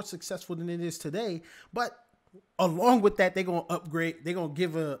been more successful than it is today. But along with that, they're gonna upgrade. They're gonna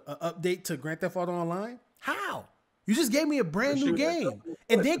give a update to Grand Theft Auto Online. How? You just gave me a brand new game,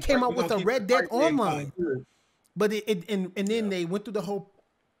 and then came out with a Red Dead Online. But then they went through the whole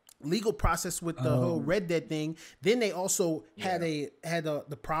legal process with the whole Red Dead thing. Then they also had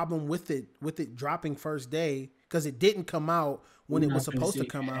the problem with it dropping first day because it didn't come out when it was supposed to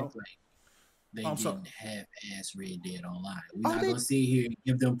come out. They didn't have ass Red Dead Online. We're not gonna sit here and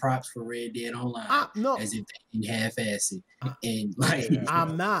give them props for Red Dead Online as if they didn't half ass it. And like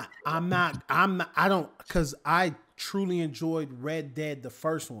I don't because I truly enjoyed Red Dead the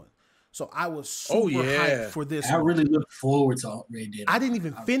first one. So I was super hyped for this. I really look forward to Red Dead. I didn't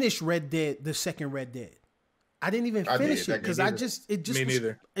even finish Red Dead, the second Red Dead. I didn't even finish it because it didn't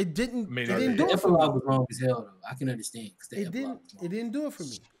do it for me. Was wrong as hell though. I can understand it didn't do it for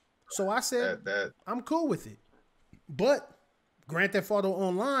me. So I said, I'm cool with it. But Grand Theft Auto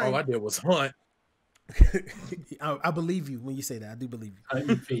Online. All I did was hunt. I believe you when you say that. I do believe you.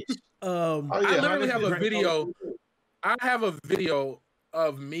 I literally have a video. I have a video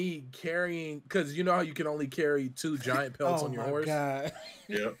of me carrying, because you know how you can only carry 2 giant pelts on your horse? God.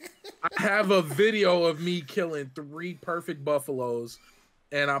 Yeah. I have a video of me killing 3 perfect buffaloes,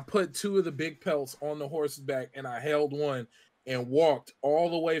 and I put 2 of the big pelts on the horse's back, and I held one and walked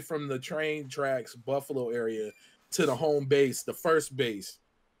all the way from the train tracks Buffalo area to the home base, the first base.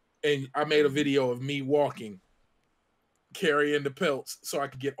 And I made a video of me walking, carrying the pelts so I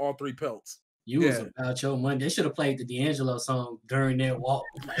could get all 3 pelts. You was about your money. They should have played the D'Angelo song during that walk.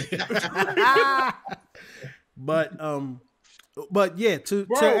 But yeah, to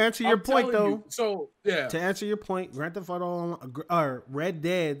answer your point though. To answer your point, Grand Theft Auto or Red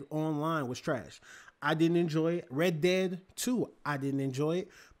Dead Online was trash. I didn't enjoy it. Red Dead 2, I didn't enjoy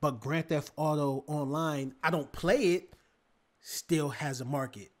it. But Grand Theft Auto Online, I don't play it, still has a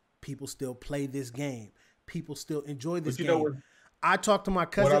market. People still play this game. People still enjoy this game. I talked to my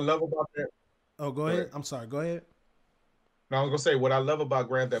cousin. What I love about that. Oh, go ahead. I'm sorry. Go ahead. No, I was going to say, what I love about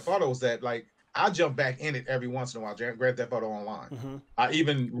Grand Theft Auto is that, like, I jump back in it every once in a while, Grand Theft Auto Online. Mm-hmm. I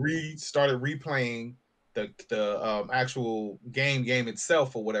even started replaying the actual game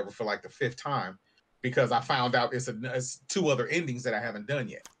itself or whatever for like the 5th time, because I found out it's 2 other endings that I haven't done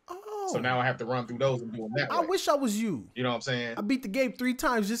yet. Oh. So now I have to run through those and do them that way. I wish I was you. You know what I'm saying? I beat the game 3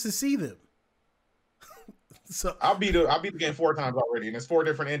 times just to see them. So I beat the game 4 times already, and it's 4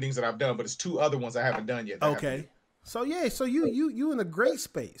 different endings that I've done, but it's 2 other ones I haven't done yet. Okay. So yeah, so you in a great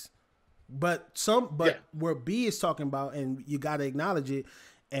space. But where B is talking about, and you got to acknowledge it,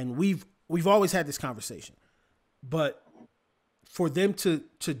 and we've always had this conversation, but for them to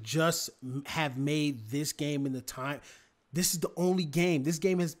just have made this game in the time, this is the only game. This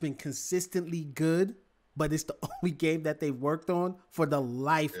game has been consistently good, but it's the only game that they've worked on for the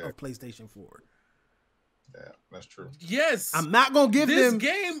life of PlayStation 4. Yeah, that's true. Yes, I'm not gonna give this them. This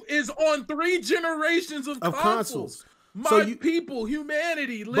game is on 3 generations of consoles. My people,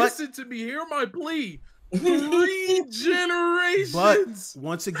 humanity, listen to me. Hear my plea. 3 generations. But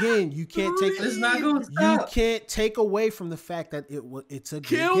once again, you can't take It's not gonna stop. you can't take away from the fact that it's a good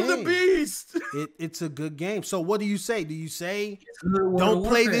Kill game. the beast. It's a good game. So what do you say? Do you say World don't of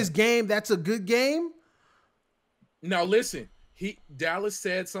play Warcraft. this game? That's a good game. Now listen, Dallas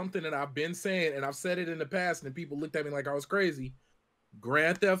said something that I've been saying, and I've said it in the past, and people looked at me like I was crazy.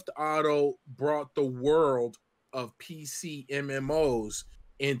 Grand Theft Auto brought the world of PC MMOs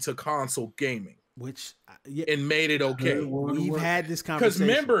into console gaming, Which and made it okay. We've had this conversation.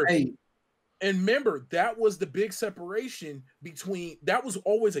 Because remember, that was the big separation between. That was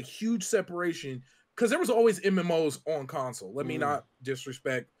always a huge separation because there was always MMOs on console. Let me not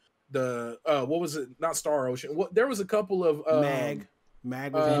disrespect the what was it? Not Star Ocean. What there was a couple of Mag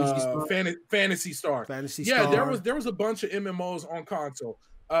Fantasy Star. Star. There was a bunch of MMOs on console.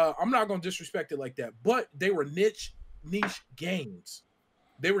 I'm not gonna disrespect it like that, but they were niche games.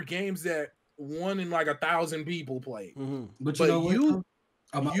 They were games that 1 in like 1,000 people played. Mm-hmm. But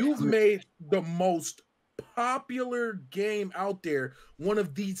you've made the most popular game out there. One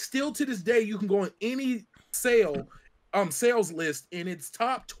of the still to this day, you can go on any sales list, and it's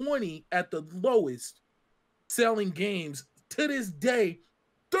top 20 at the lowest selling games to this day,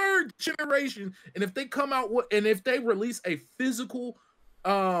 3rd generation. And if they come out if they release a physical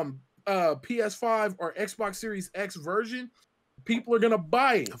PS5 or Xbox Series X version, people are gonna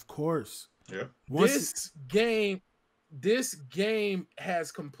buy it. Of course. Yeah. This game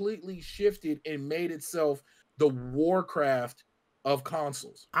has completely shifted and made itself the Warcraft of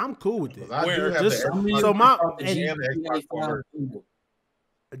consoles. I'm cool with it.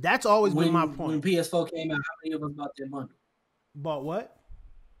 That's always been my point. When PS4 came out, how many of us bought that bundle? Bought what?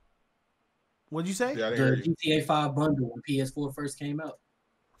 What'd you say? Yeah, The GTA 5 bundle when PS4 first came out.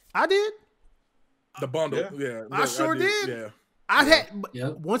 I did. The bundle, yeah. I sure did. Yeah. I had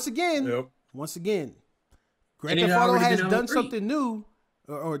once again, Grand Theft Auto has done something new,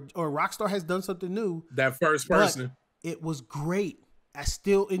 or Rockstar has done something new. That first person. It was great. I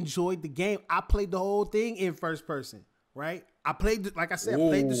still enjoyed the game. I played the whole thing in first person, right? I played, like I said, I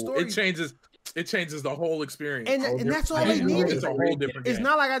played the story. It changes the whole experience. And that's all it needed. It's a whole different game. It's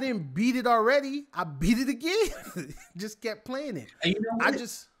not like I didn't beat it already. I beat it again. Just kept playing it. And you know what?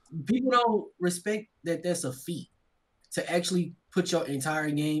 People don't respect that that's a feat to actually put your entire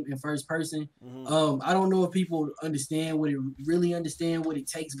game in first person. Mm-hmm. I don't know if people really understand what it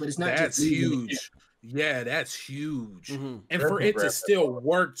takes, but it's not that's just huge. Yeah, that's huge. Mm-hmm. And for it to still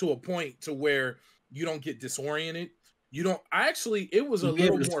work to a point to where you don't get disoriented. You don't it was a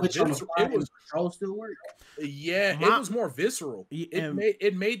little more visceral. It was control still work. Yeah, it was more visceral.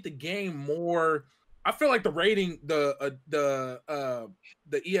 It made the game more. I feel like the rating, the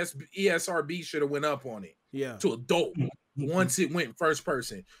ESRB should have went up on it. Yeah, to adult once it went first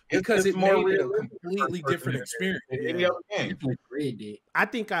person because it made it a completely different experience. Any other game. I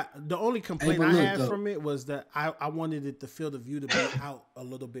think the only complaint I had from it was that I wanted it to feel the view to be out a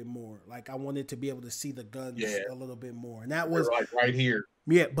little bit more. Like I wanted to be able to see the guns a little bit more, and that was like right here.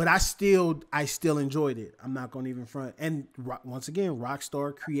 Yeah, but I still enjoyed it. I'm not going to even front. And once again,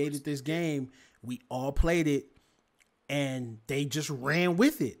 Rockstar created this game. We all played it, and they just ran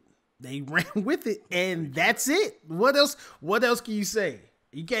with it. They ran with it, and that's it. What else can you say?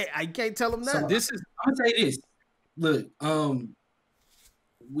 I can't tell them that. So I'm gonna say this. Look,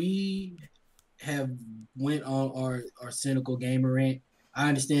 we have went on our cynical gamer rant. I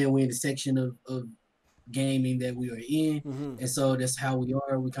understand we're in the section of gaming that we are in, and so that's how we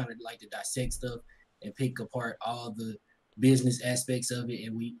are. We kind of like to dissect stuff and pick apart all the business aspects of it,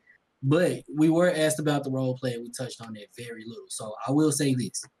 but we were asked about the role play, and we touched on that very little. So I will say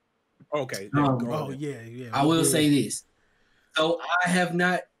this. Okay. Yeah. I will say this. So I have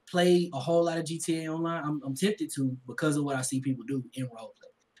not played a whole lot of GTA Online. I'm tempted to because of what I see people do in role play.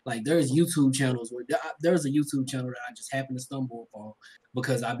 Like there's YouTube channels where there's a YouTube channel that I just happen to stumble upon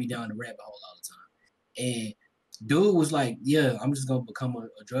because I be down the rabbit hole all the time. And dude was like, "Yeah, I'm just gonna become a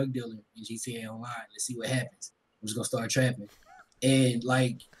drug dealer in GTA Online. Let's see what happens. I'm just gonna start trapping." And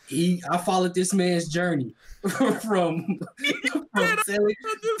like I followed this man's journey from selling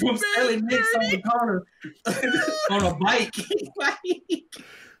nicks on the corner on a bike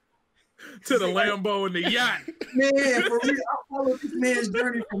to the Lambo and the yacht. Man, for real, I followed this man's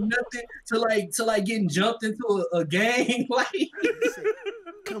journey from nothing to like getting jumped into a gang. Like,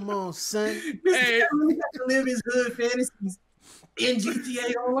 come on, son. Hey, really got to live his hood fantasies in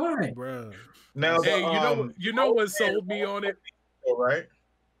GTA Online, bro. Now, hey, you know what sold me on it? Right?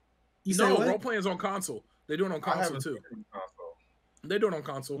 Role playing is on console. They do it on console too. They do it on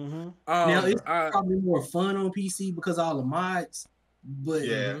console. Mm-hmm. Now it's probably more fun on PC because of all the mods, but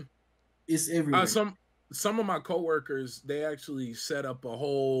it's everywhere. some of my coworkers, they actually set up a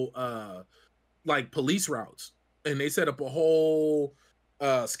whole like police routes, and they set up a whole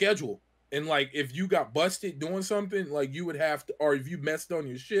schedule. And like if you got busted doing something, like you would have to, or if you messed on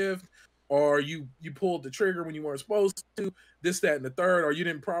your shift, or you pulled the trigger when you weren't supposed to, this, that, and the third, or you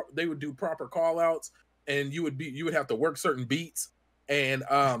didn't they would do proper call outs, and you would have to work certain beats. And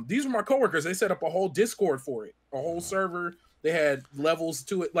these were my coworkers. They set up a whole Discord for it, a whole server. They had levels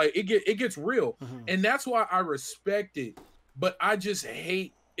to it. Like it gets real. And that's why I respect it. But I just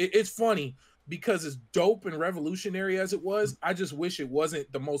hate it. It's funny because as dope and revolutionary as it was, I just wish it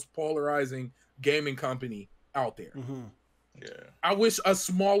wasn't the most polarizing gaming company out there. Yeah. I wish a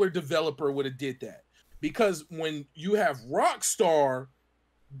smaller developer would have did that, because when you have Rockstar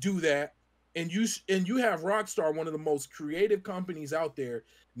do that, and you have Rockstar, one of the most creative companies out there,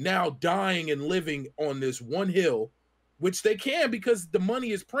 now dying and living on this one hill, which they can because the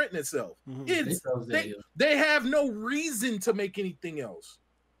money is printing itself. They have no reason to make anything else.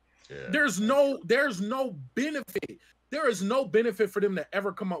 Yeah. There's no benefit. There is no benefit for them to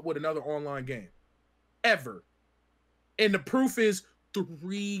ever come up with another online game. Ever. And the proof is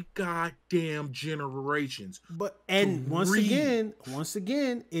 3 goddamn generations. Once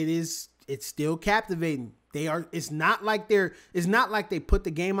again, it's still captivating. It's not like they put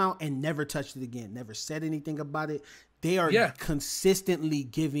the game out and never touched it again, never said anything about it. They are consistently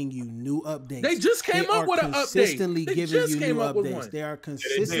giving you new updates. They just came up with an update. Consistently giving you new updates. They are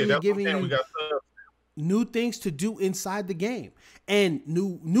consistently giving you new things to do inside the game, and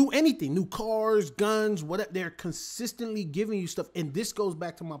new anything, new cars, guns, whatever. They're consistently giving you stuff. And this goes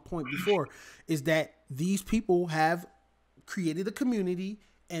back to my point before, is that these people have created a community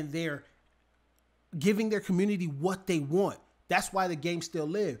and they're giving their community what they want. That's why the game still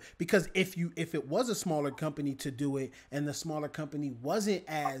live. Because if it was a smaller company to do it, and the smaller company wasn't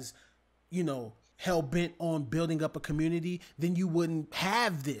as, hell bent on building up a community, then you wouldn't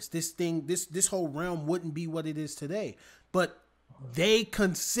have this whole realm wouldn't be what it is today. But they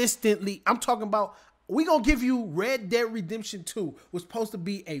consistently, I'm talking about, we gonna give you Red Dead Redemption 2 was supposed to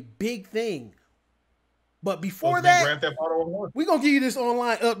be a big thing. But before that, we gonna give you this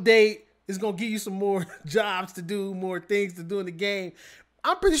online update. It's going to give you some more jobs to do, more things to do in the game.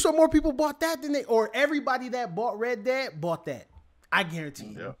 I'm pretty sure more people bought that than or everybody that bought Red Dead bought that. I guarantee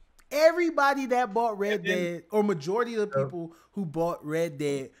you. Yeah. Everybody that bought Red Dead, or majority of the people who bought Red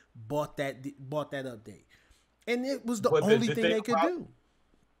Dead bought that update. And it was the only thing they could do.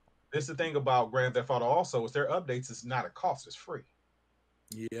 This is the thing about Grand Theft Auto also, is their updates is not a cost, it's free.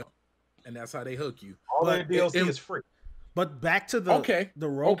 Yeah. And that's how they hook you. All their DLC is free. But back to the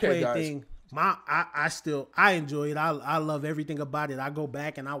role play thing, I enjoy it. I love everything about it. I go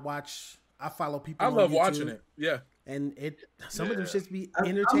back and I follow people. I love watching it. Yeah. And some of them shits be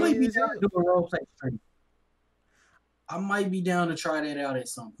entertaining as hell. Do a role play stream. I might be down to try that out at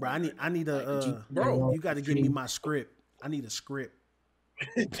some point. Bro, I need you got to give me my script. I need a script.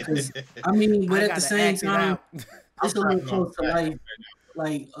 I mean, but at the same time, it's a little close to life.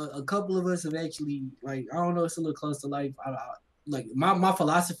 Like a couple of us have actually, like, I don't know, it's a little close to life. Like my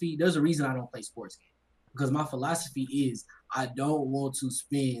philosophy, there's a reason I don't play sports games, because my philosophy is I don't want to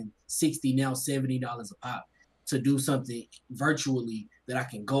spend $60 now $70 a pop to do something virtually that I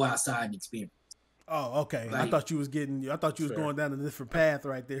can go outside and experience. Oh, okay. Like, I thought you was going down a different path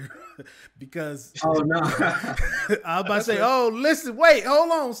right there, because oh no, I was about to say, oh, listen, wait,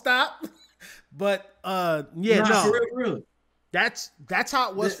 hold on, stop. But no. Really. That's how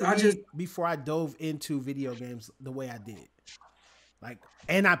it was for me before I dove into video games the way I did. Like,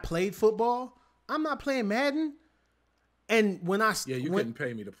 and I played football. I'm not playing Madden. And when couldn't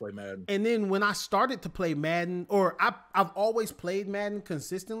pay me to play Madden. And then when I started to play Madden, or I've always played Madden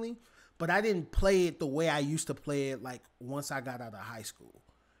consistently, but I didn't play it the way I used to play it. Like once I got out of high school,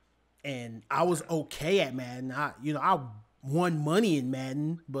 and I was okay at Madden. I won money in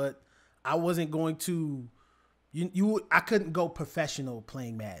Madden, but I wasn't going to. I couldn't go professional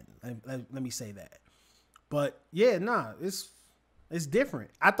playing Madden. Let me say that. But yeah, it's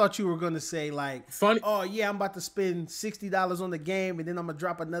different. I thought you were gonna say like, funny. Oh yeah, I'm about to spend $60 on the game, and then I'm gonna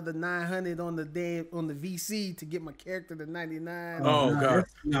drop another $900 on the VC to get my character to $99. Oh god,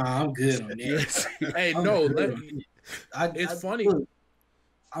 no, I'm good on that. Hey, no, it's funny. Look,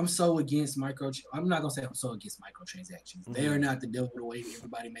 I'm so against I'm not gonna say I'm so against microtransactions. Mm-hmm. They are not the devil the way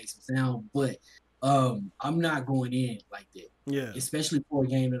everybody makes them sound, but. I'm not going in like that. Yeah. Especially for a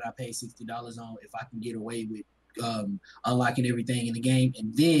game that I pay $60 on, if I can get away with unlocking everything in the game.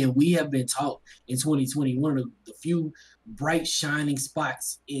 And then we have been taught in 2020, one of the few bright shining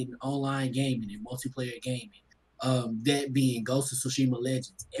spots in online gaming and multiplayer gaming that being Ghost of Tsushima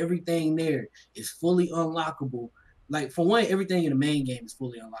Legends. Everything there is fully unlockable. Like, for one, everything in the main game is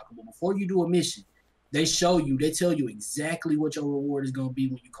fully unlockable. Before you do a mission, they tell you exactly what your reward is going to be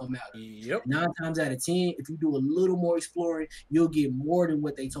when you come out. Yep. 9 times out of 10, if you do a little more exploring, you'll get more than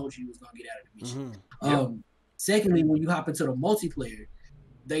what they told you was going to get out of the mission. Secondly, when you hop into the multiplayer,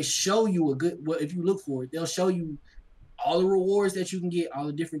 they show you if you look for it, they'll show you all the rewards that you can get, all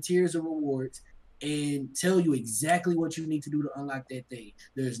the different tiers of rewards, and tell you exactly what you need to do to unlock that thing.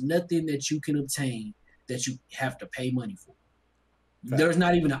 There's nothing that you can obtain that you have to pay money for. There's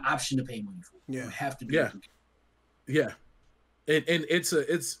not even an option to pay money for. You have to do it. Yeah. And it's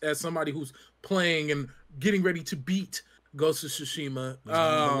as somebody who's playing and getting ready to beat Ghost of Tsushima.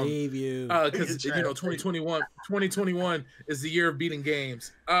 I believe you. Because 2021 is the year of beating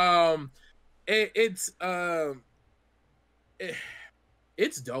games. It's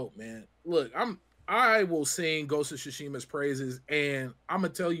dope, man. Look, I will sing Ghost of Tsushima's praises, and I'm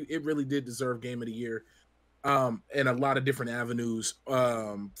gonna tell you, it really did deserve Game of the Year, in a lot of different avenues,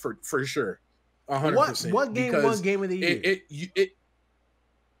 for sure, 100%. What game won Game of the Year?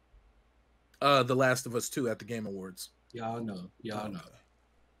 The Last of Us 2 at the Game Awards. Y'all know.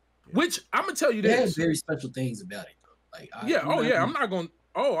 Which I'm gonna tell you, they had very special things about it, though. Like, I'm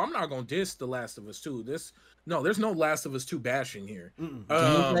not gonna diss The Last of Us 2. There's no Last of Us 2 bashing here.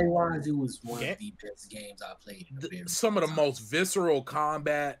 Gameplay-wise, it was one of the best games I played in some of the most visceral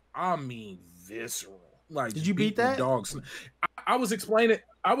combat. I mean, visceral. Like, did you beat that? Dogs. I was explaining.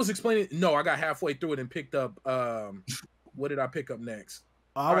 No, I got halfway through it and picked up. What did I pick up next?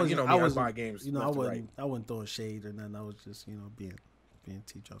 I was buy games. I wasn't throwing shade or nothing. I was just being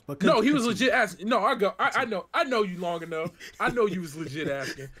ToneDefRadio. But no, he was legit asking. No, I know you long enough. I know you was legit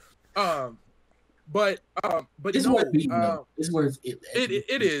asking. But it's worth beating. It's worth it.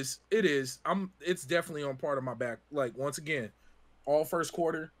 It is. It's definitely on part of my back. Like, once again, all first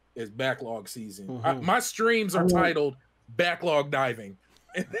quarter is backlog season. My streams are titled Backlog Diving.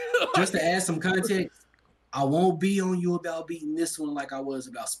 Just to add some context, I won't be on you about beating this one like I was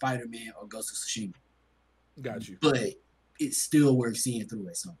about Spider-Man or Ghost of Tsushima. Got you. But it's still worth seeing through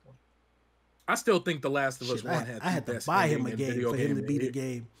at some point. I still think The Last of Us 1 I had to buy him a game for him to beat a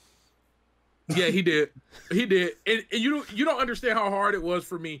game. Yeah, he did. And you don't understand how hard it was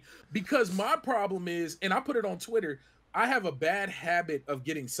for me, because my problem is, and I put it on Twitter, I have a bad habit of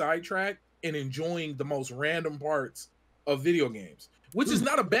getting sidetracked and enjoying the most random parts of video games, which is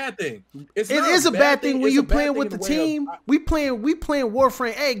not a bad thing. It is a bad thing when you playing with the team. We playing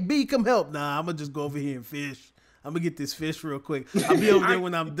Warframe. Hey, B, come help. Nah, I'm gonna just go over here and fish. I'm gonna get this fish real quick. I'll be over there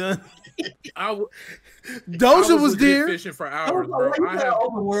when I'm done. Doja was there fishing for hours, bro. I have an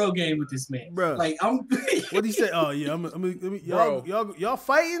open world game with this man, bro. Like, I'm. What he say? Oh yeah, y'all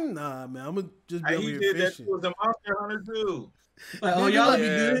fighting? Nah, man, I'm gonna just be over here fishing. That was the Monster Hunter too. Like, y'all be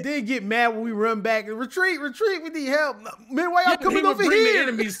good. They get mad when we run back and retreat. We need help, man. Why y'all coming over here? The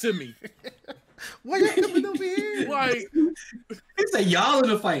enemies to me. Why y'all coming over here? Like, he said y'all in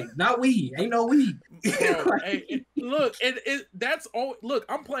the fight, not we. Ain't no we. Bro, look, that's all. Look,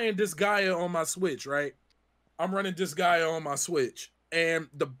 I'm playing Disgaea on my Switch, right? I'm running Disgaea on my Switch, and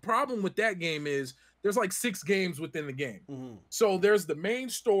the problem with that game is there's like 6 games within the game. So there's the main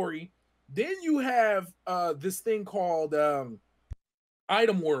story, then you have this thing called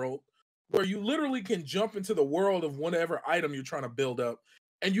Item World, where you literally can jump into the world of whatever item you're trying to build up,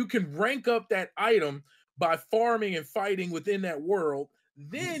 and you can rank up that item by farming and fighting within that world.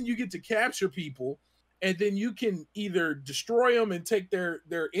 Then you get to capture people, and then you can either destroy them and take their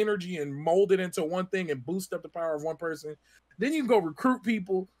energy and mold it into one thing and boost up the power of one person. Then you can go recruit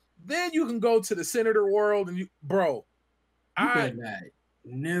people. Then you can go to the Senator world, and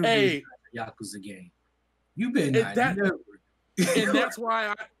never a Yakuza game. You been never. And that's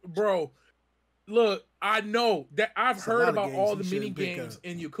why look, I know that I've heard about all the mini games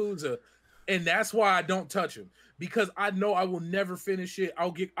in Yakuza, and that's why I don't touch them, because I know I will never finish it.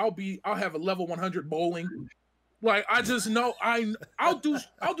 I'll have a level 100 bowling. Like, I just know I'll do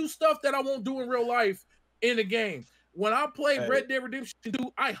stuff that I won't do in real life in the game. When I played Red Dead Redemption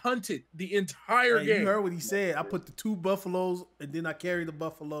 2, I hunted the entire game. You heard what he said. I put the 2 buffaloes, and then I carried the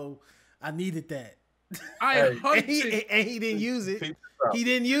buffalo. I needed that. I hunted. And he didn't use it. He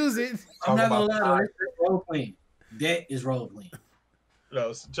didn't use it. I'm not gonna lie, that's role playing. That is role playing.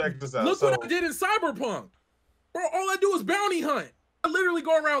 No, check this out. Look what I did in Cyberpunk. Bro, all I do is bounty hunt. I literally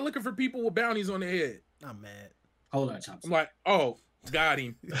go around looking for people with bounties on their head. I'm mad. Hold on, Chomps. I'm like, oh, got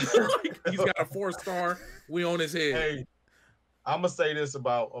him. He's got a 4-star. We on his head. Hey, I'm gonna say this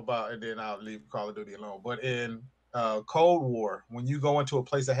about, and then I'll leave Call of Duty alone. But in Cold War, when you go into a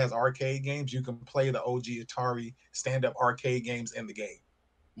place that has arcade games, you can play the OG Atari stand-up arcade games in the game.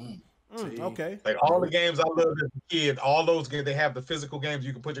 Okay. Like all the games I loved as a kid, all those games, they have the physical games.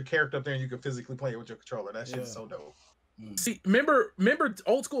 You can put your character up there and you can physically play it with your controller. That shit is so dope. See, remember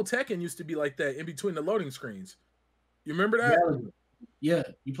old school Tekken used to be like that in between the loading screens. You remember that? Galaga. Yeah,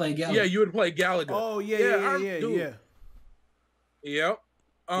 you play Galaga. Yeah, you would play Galaga. Oh yeah. Yep.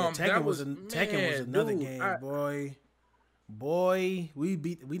 Tekken was another game, boy. Boy, we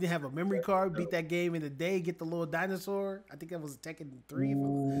didn't have a memory card. Beat that game in a day. Get the little dinosaur. I think that was Tekken 3, if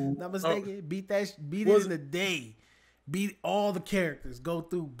I'm not mistaken. Beat it in a day. Beat all the characters. Go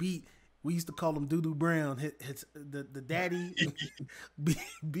through. Beat. We used to call him Doo-Doo Brown. The daddy.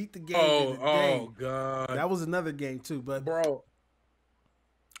 beat the game in a day. Oh God, that was another game too. But bro.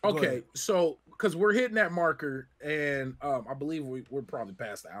 Okay, so because we're hitting that marker, and I believe we're probably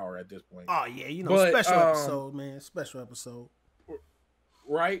past the hour at this point. Oh yeah, special episode, man. Special episode.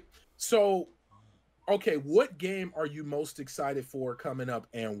 Right? So, okay, what game are you most excited for coming up,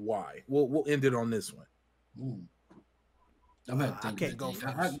 and why? We'll end it on this one. I can't go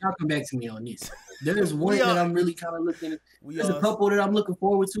first. Y'all come back to me on this. There's one that I'm really kind of looking at. There's a couple that I'm looking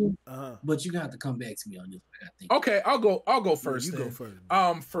forward to, but you're gonna have to come back to me on this one, I think. Okay, I'll go first. You go first.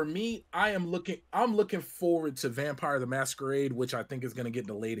 For me, I'm looking forward to Vampire the Masquerade, which I think is gonna get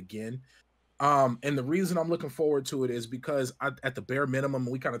delayed again. And the reason I'm looking forward to it is because at the bare minimum,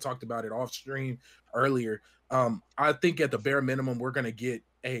 we kind of talked about it off stream earlier. I think at the bare minimum, we're gonna get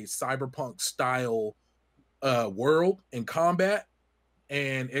a cyberpunk style world and combat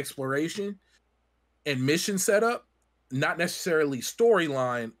and exploration and mission setup, not necessarily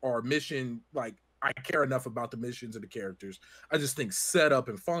storyline or mission. Like, I care enough about the missions and the characters. I just think setup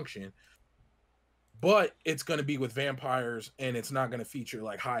and function. But it's going to be with vampires, and it's not going to feature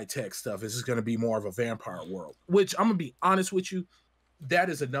like high tech stuff. This is going to be more of a vampire world, which I'm going to be honest with you, that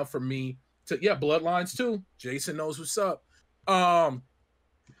is enough for me to Bloodlines too. Jason knows what's up.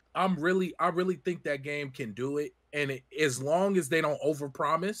 I really think that game can do it, and as long as they don't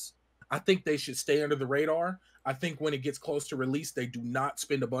overpromise, I think they should stay under the radar. I think when it gets close to release, they do not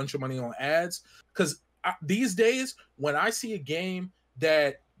spend a bunch of money on ads, because these days, when I see a game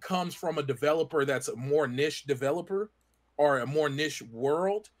that comes from a developer that's a more niche developer or a more niche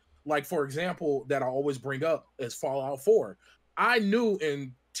world, like for example, that I always bring up is Fallout 4. I knew,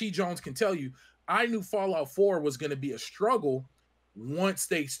 and xTJones can tell you, I knew Fallout 4 was going to be a struggle once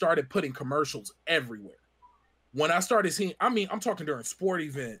they started putting commercials everywhere. When I started seeing, I'm talking during sport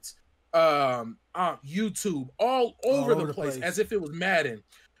events, YouTube, all over the place, as if it was Madden.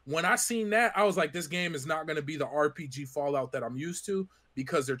 When I seen that, I was like, this game is not going to be the RPG Fallout that I'm used to,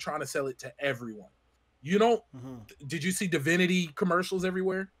 because they're trying to sell it to everyone. You know, did you see Divinity commercials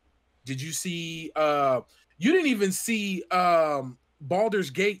everywhere? Did you see, you didn't even see Baldur's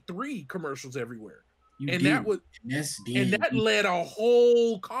Gate 3 commercials everywhere. That led a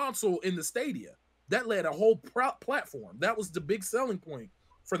whole console in the Stadia. That led a whole platform. That was the big selling point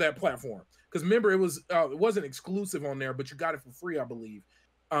for that platform. Because remember, it wasn't exclusive on there, but you got it for free, I believe.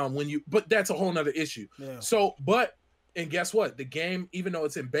 But that's a whole nother issue. Yeah. And guess what? The game, even though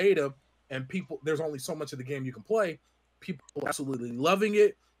it's in beta and there's only so much of the game you can play, people are absolutely loving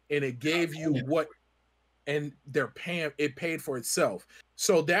it, and it gave you and it paid for itself.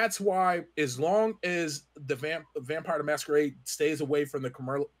 So that's why, as long as the Vampire the Masquerade stays away from the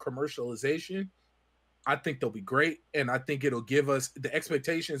commercialization, I think they'll be great. And I think it'll give us the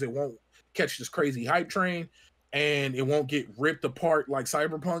expectations. It won't catch this crazy hype train, and it won't get ripped apart like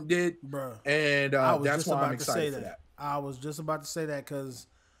Cyberpunk did. Bruh. And that's why I'm excited for that. I was just about to say that, because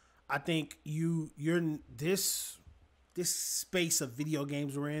I think you're this space of video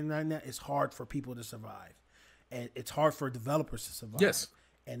games we're in right now is hard for people to survive, and it's hard for developers to survive. Yes,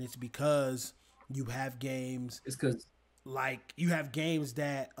 and it's because you have games. It's because you have games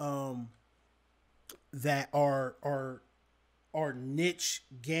that that are niche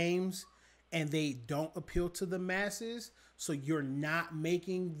games, and they don't appeal to the masses. So you're not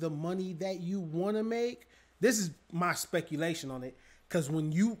making the money that you want to make. This is my speculation on it, because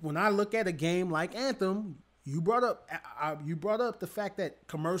when I look at a game like Anthem, you brought up the fact that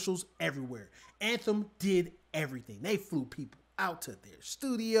commercials everywhere. Anthem did everything. They flew people out to their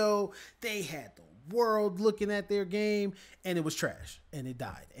studio. They had the world looking at their game, and it was trash, and it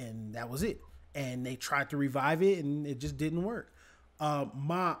died, and that was it. And they tried to revive it, and it just didn't work.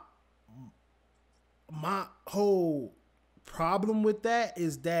 My whole problem with that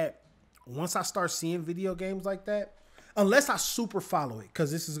is that once I start seeing video games like that, unless I super follow it,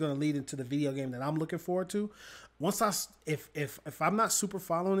 because this is going to lead into the video game that I'm looking forward to. If I'm not super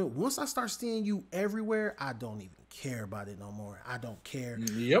following it, once I start seeing you everywhere, I don't even care about it no more. I don't care.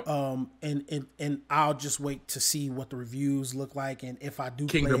 Yep. And I'll just wait to see what the reviews look like, and if I do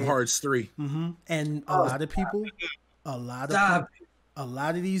Kingdom Hearts 3. And a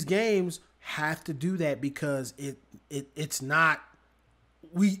lot of these games have to do that, because it's not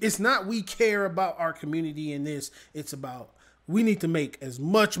we care about our community in this. It's about we need to make as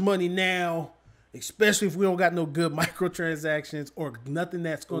much money now, especially if we don't got no good microtransactions or nothing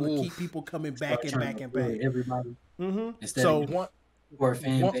that's going to keep people coming back and back and back. Everybody. Instead of one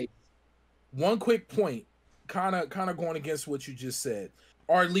quick point, kind of going against what you just said,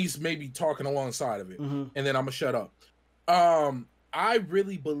 or at least maybe talking alongside of it, and then I'm gonna shut up. I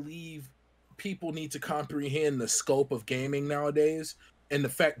really believe people need to comprehend the scope of gaming nowadays, and the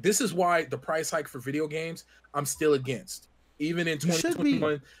fact this is why the price hike for video games I'm still against. Even in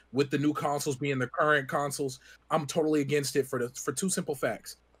 2021, with the new consoles being the current consoles, I'm totally against it for two simple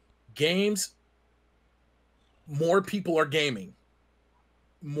facts. Games, more people are gaming.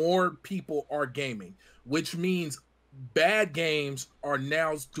 More people are gaming, which means bad games are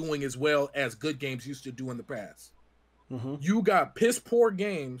now doing as well as good games used to do in the past. You got piss poor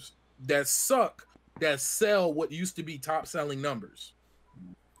games that suck, that sell what used to be top selling numbers.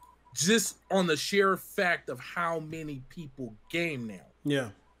 Just on the sheer fact of how many people game now. Yeah.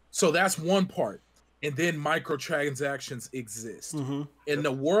 So that's one part. And then microtransactions exist. In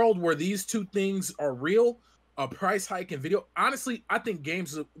the world where these two things are real, a price hike in video, honestly, I think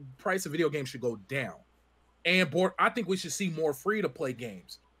the price of video games should go down. And I think we should see more free to play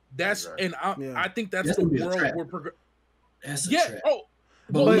games. That's and I think that's the world we're progressing. That's a trap. Oh,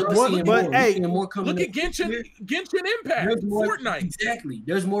 but hey, more coming. Look at Genshin Impact, Fortnite. Exactly.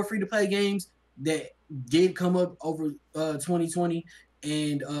 There's more free to play games that did come up over 2020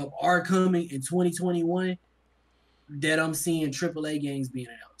 and are coming in 2021 that I'm seeing AAA games being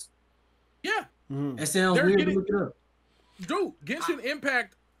announced. Yeah. That sounds weird to look it up. Dude, Genshin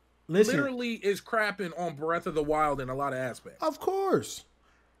Impact literally is crapping on Breath of the Wild in a lot of aspects. Of course.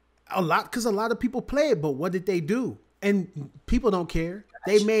 Because a lot of people play it, but what did they do? And people don't care.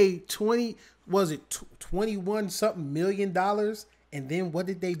 They made 21 something million dollars, and then what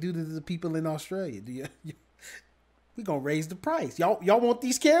did they do to the people in Australia? We gonna raise the price. Y'all want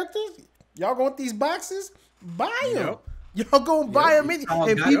these characters? Y'all want these boxes? Buy them. Y'all gonna buy them,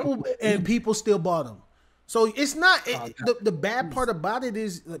 and people still bought them. So it's not the bad part about it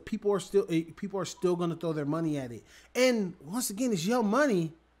is that people are still gonna throw their money at it. And once again, it's your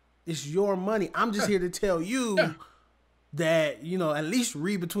money. It's your money. I'm just here to tell you that, at least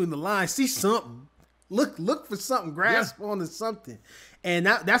read between the lines, see something, look for something, grasp onto something. And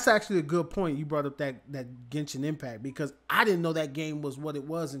that's actually a good point. You brought up that Genshin Impact, because I didn't know that game was what it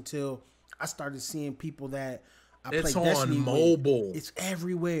was until I started seeing people that it's on Destiny mobile. With. It's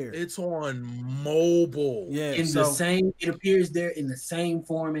everywhere. It's on mobile. Yeah, it appears there in the same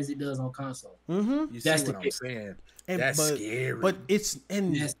form as it does on console. You see what I'm saying? That's scary. But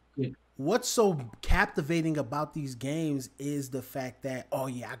what's so captivating about these games is the fact that, I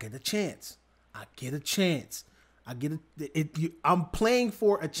get a chance. I'm playing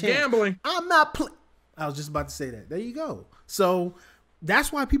for a chance. Gambling. I'm not playing. I was just about to say that. There you go. So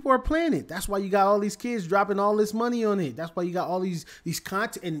that's why people are playing it. That's why you got all these kids dropping all this money on it. That's why you got all these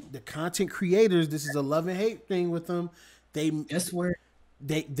content, and the content creators. This is a love and hate thing with them.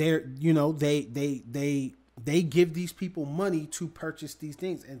 They give these people money to purchase these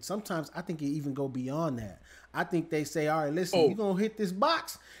things, and sometimes I think it even go beyond that. I think they say, all right, listen, you're gonna hit this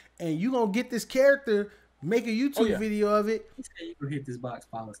box, and you're gonna get this character, make a YouTube video of it. You say you gonna hit this box,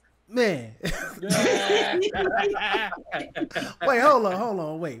 Paulus. Man. Wait, hold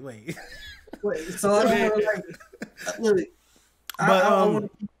on. Wait. So I don't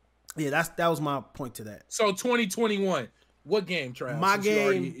look. That was my point to that. So 2021, what game, Trav? My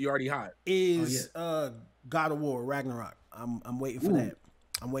game you already hot is God of War Ragnarok. I'm waiting for that.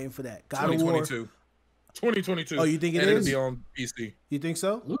 God 2022. of War 2022. Oh, you think it is? is? It'll be on PC. You think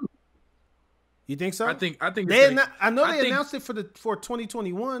so? You think so? I think I know they announced it for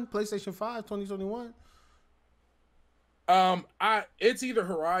 2021, PlayStation 5, 2021. It's either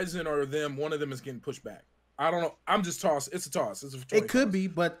Horizon or them. One of them is getting pushed back. I don't know. I'm just toss. It's a toss. It could be,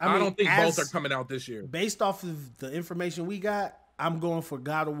 but I don't think both are coming out this year. Based off of the information we got, I'm going for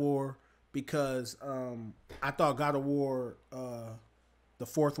God of War because I thought God of War, the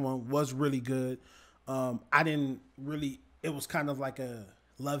fourth one, was really good. I didn't really. It was kind of like a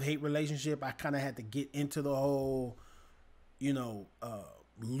love-hate relationship. I kind of had to get into the whole,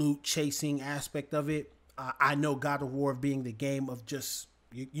 loot chasing aspect of it. I know God of War being the game of just,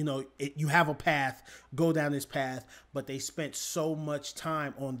 you have a path, go down this path, but they spent so much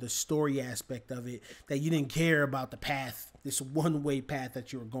time on the story aspect of it that you didn't care about the path, this one-way path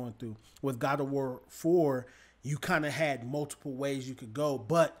that you were going through. With God of War 4, you kind of had multiple ways you could go,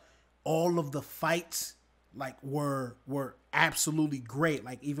 but all of the fights were absolutely great.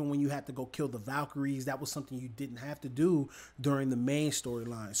 Like, even when you had to go kill the Valkyries, that was something you didn't have to do during the main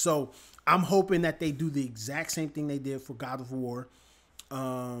storyline. So I'm hoping that they do the exact same thing they did for God of War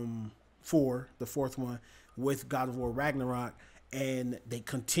 4, the fourth one, with God of War Ragnarok, and they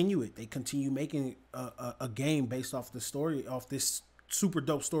continue it. They continue making a game based off the story, off this super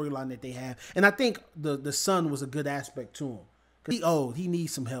dope storyline that they have. And I think the son was a good aspect to him. 'Cause he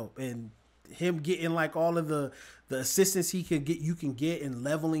needs some help, and him getting like all of the assistance you can get, and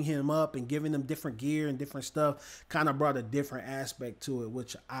leveling him up and giving them different gear and different stuff kind of brought a different aspect to it,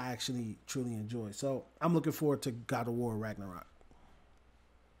 which I actually truly enjoy. So I'm looking forward to God of War Ragnarok.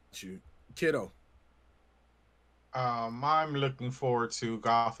 Shoot, kiddo. I'm looking forward to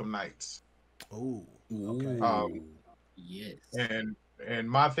Gotham Knights. Oh, okay. Yes. And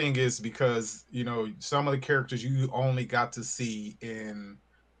my thing is, because some of the characters you only got to see in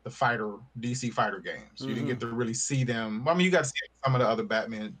the DC fighter games. You didn't get to really see them. I mean, you got to see some of the other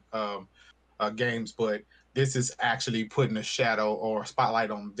Batman games, but this is actually putting a shadow or a spotlight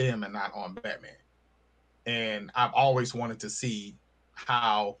on them and not on Batman. And I've always wanted to see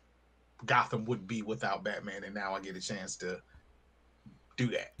how Gotham would be without Batman, and now I get a chance to do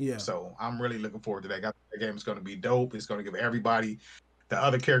that. Yeah. So I'm really looking forward to that. That game is going to be dope. It's going to give everybody, the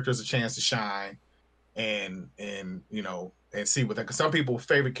other characters, a chance to shine, and see what that. Because some people's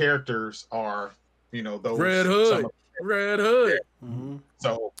favorite characters are, those Red Hood. Red Hood. Yeah. Mm-hmm.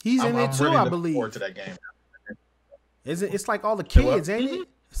 So he's in it too, really I believe. Forward to that game. Is it? It's like all the kids, ain't it?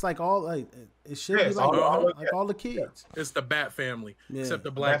 It's like all it should be like all the kids. It's the Bat family, except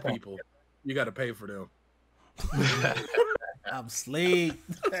the black people. You got to pay for them. I'm asleep.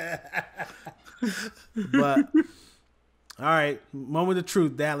 But all right, moment of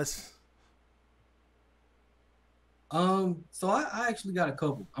truth, Dallas. So I actually got a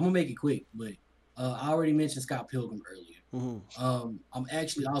couple. I'm gonna make it quick, but I already mentioned Scott Pilgrim earlier. Mm-hmm. I'm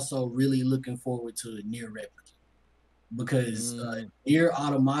actually also really looking forward to Nier Replicant, because Nier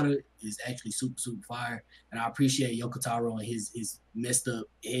Automata is actually super fire, and I appreciate Yoko Taro and his messed up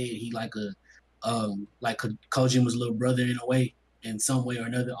head. He like Kojima's little brother in a way, in some way or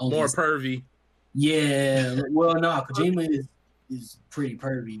another. More pervy. Yeah, well, no, Kojima is pretty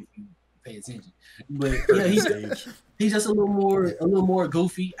pervy if you pay attention, but yeah, he's just a little more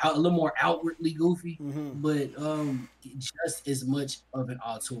goofy, a little more outwardly goofy, but just as much of an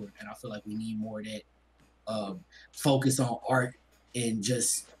auteur, and I feel like we need more of that focus on art and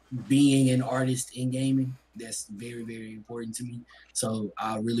just being an artist in gaming. That's very, very important to me. So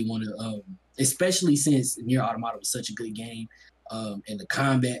I really want to, especially since Nier Automata was such a good game, and the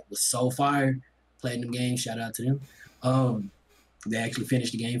combat was so fire. Platinum Games, shout out to them. They actually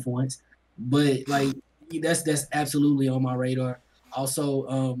finished the game for once. But like that's absolutely on my radar.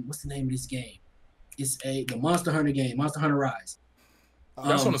 Also, what's the name of this game? It's the Monster Hunter game, Monster Hunter Rise.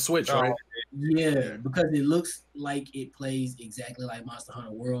 That's on the Switch, right? Yeah, because it looks like it plays exactly like Monster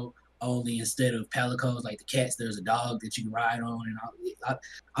Hunter World, only instead of palicos like the cats, there's a dog that you can ride on. And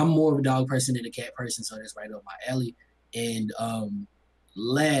I'm more of a dog person than a cat person, so that's right up my alley. And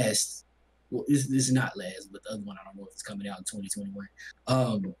last, well, this is not last, but the other one, I don't know if it's coming out in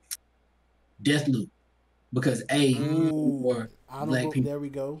 2021. Deathloop, because or black people. There we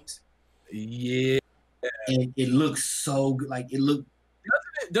go. Yeah, and it looks so good. Like it looked.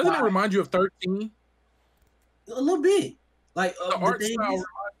 Doesn't it remind you of 13? A little bit. Like the art style reminds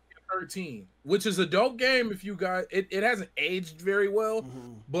me of 13, which is a dope game. If you guys, it hasn't aged very well,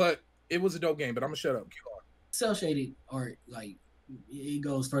 but it was a dope game. But I'm gonna shut up. Cell shaded art, like it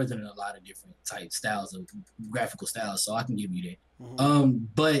goes further than a lot of different type styles of graphical styles. So I can give you that.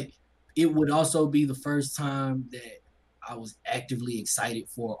 But it would also be the first time that I was actively excited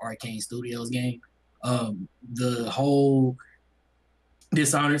for Arcane Studios game. The whole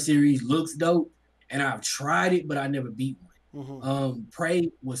Dishonored series looks dope, and I've tried it, but I never beat one. Prey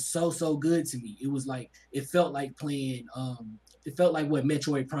was so good to me. It was like, it felt like playing, it felt like what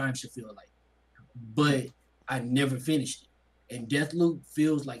Metroid Prime should feel like, but I never finished it. And Deathloop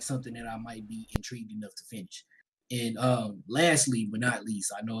feels like something that I might be intrigued enough to finish. And lastly, but not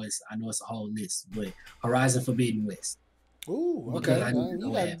least, I know it's a whole list, but Horizon Forbidden West. Ooh, okay.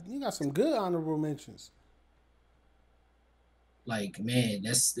 You got some good honorable mentions. Like, man,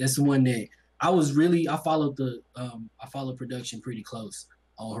 that's one that I followed production pretty close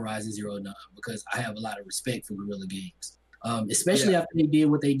on Horizon Zero Dawn because I have a lot of respect for Guerrilla Games. Especially after they did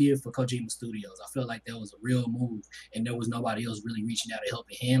what they did for Kojima Studios. I feel like that was a real move, and there was nobody else really reaching out to help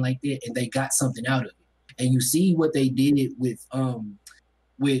a hand like that, and they got something out of it. And you see what they did with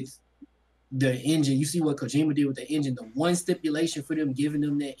the engine. You see what Kojima did with the engine. The one stipulation for them giving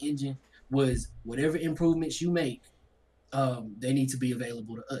them that engine was whatever improvements you make, they need to be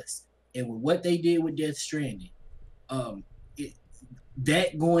available to us. And with what they did with Death Stranding,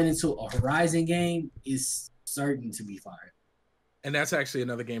 that going into a Horizon game is certain to be fired. And that's actually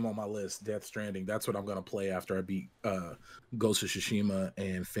another game on my list, Death Stranding. That's what I'm going to play after I beat Ghost of Tsushima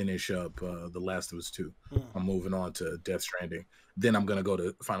and finish up The Last of Us 2. I'm moving on to Death Stranding. Then I'm going to go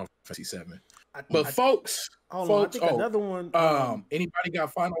to Final Fantasy 7. Folks, I think another one. Anybody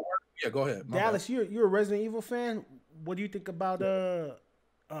got final word? Yeah, go ahead. Dallas, you're a Resident Evil fan. What do you think about 8,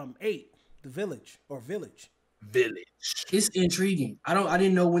 The Village or Village? It's intriguing. I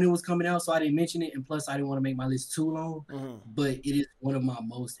didn't know when it was coming out, so I didn't mention it, and plus I didn't want to make my list too long. But it is one of my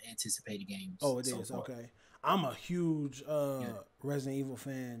most anticipated games. Oh, it is. Okay. I'm a huge Resident Evil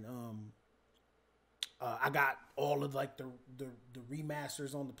fan. I got all of like the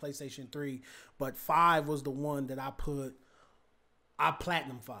remasters on the PlayStation 3, but 5 was the one that I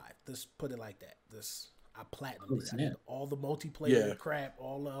platinum 5. Just put it like that. I platinum. I did all the multiplayer crap,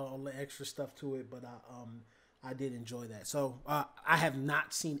 all the extra stuff to it, but I did enjoy that. So I have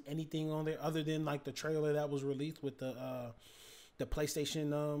not seen anything on there other than like the trailer that was released with the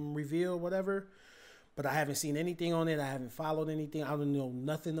PlayStation reveal, whatever. But I haven't seen anything on it. I haven't followed anything. I don't know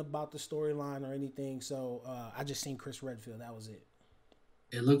nothing about the storyline or anything. So I just seen Chris Redfield. That was it.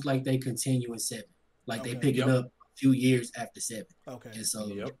 It looked like they continue in 7. Like they pick it up a few years after 7. Okay. And so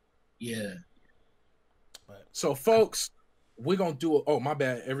yeah. So folks, we're gonna do it. Oh, my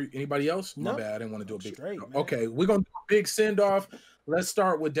bad. Anybody else? My bad. I didn't want to do a big. Okay, we're gonna do a big send off. Let's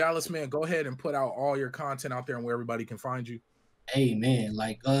start with DallazMan. Go ahead and put out all your content out there and where everybody can find you. Hey man,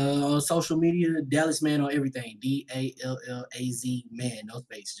 like on social media, DallazMan on everything. DALLAZ man, no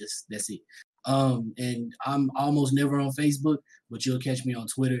space. Just that's it. And I'm almost never on Facebook, but you'll catch me on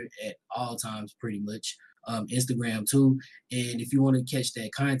Twitter at all times, pretty much. Instagram too. And if you want to catch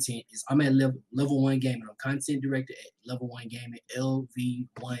that content, I'm at Level 1 Gaming. I'm content director at Level 1 Gaming,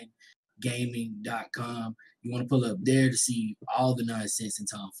 LV1gaming.com. You want to pull up there to see all the nonsense and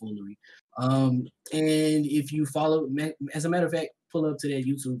tomfoolery. And if you follow, as a matter of fact, pull up to that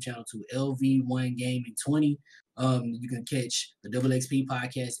YouTube channel too, LV1 Gaming 20. You can catch the Double XP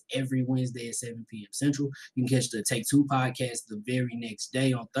podcast every Wednesday at 7 p.m. Central. You can catch the Take Two podcast the very next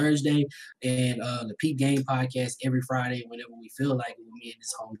day on Thursday, and the Peep Game podcast every Friday whenever we feel like it with me and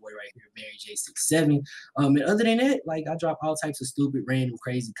this homeboy right here, BaronJ67. And other than that, like I drop all types of stupid, random,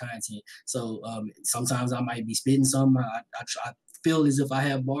 crazy content. So sometimes I might be spitting something. I feel as if I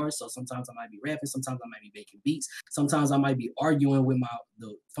have bars, so sometimes I might be rapping, sometimes I might be making beats, sometimes I might be arguing with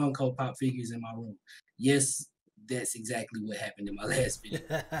the Funko Pop figures in my room. Yes, that's exactly what happened in my last video.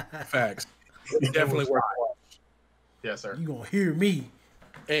 Facts. Definitely worth it. Yes, sir. You gonna hear me.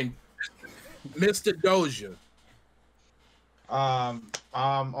 And Mr. Doja.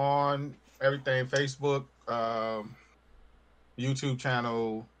 I'm on everything: Facebook, YouTube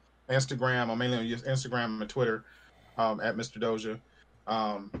channel, Instagram. I'm mainly on Instagram and Twitter at Mr. Doja.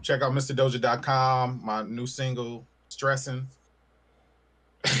 Check out MrDoja.com. My new single, Stressin',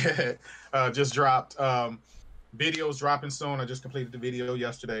 just dropped. Video's dropping soon. I just completed the video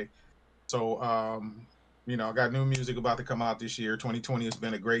yesterday. So, I got new music about to come out this year. 2020 has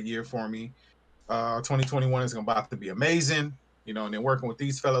been a great year for me. 2021 is about to be amazing, and then working with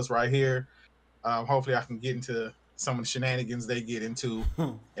these fellas right here. Hopefully I can get into some of the shenanigans they get into.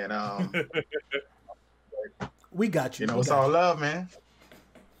 And we got you. It's all love, man.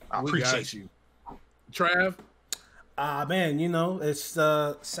 I appreciate you. Trav? Man, it's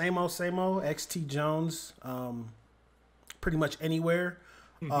same old xTJones. Pretty much anywhere.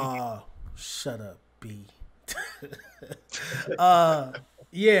 Shut up, B.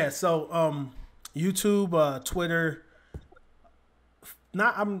 Yeah, so YouTube, Twitter.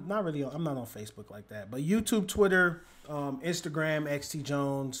 I'm not on Facebook like that, but YouTube, Twitter, Instagram,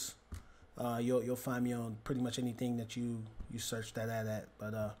 xTJones. You'll find me on pretty much anything that you search that at.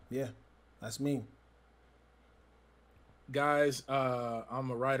 But yeah, that's me. Guys, I'm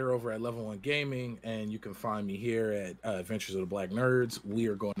a writer over at Level 1 Gaming, and you can find me here at Adventures of the Black Nerds. We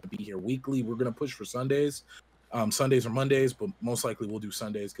are going to be here weekly. We're going to push for Sundays. Sundays or Mondays, but most likely we'll do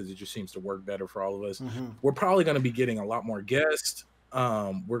Sundays because it just seems to work better for all of us. Mm-hmm. We're probably going to be getting a lot more guests.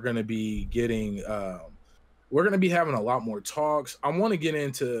 We're going to be having a lot more talks. I want to get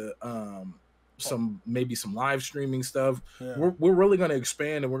into maybe some live streaming stuff. Yeah. We're really going to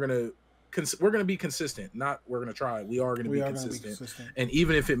expand, and we're going to be consistent. Not we're going to try. We are going to be consistent. And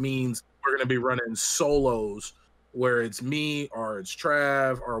even if it means we're going to be running solos where it's me or it's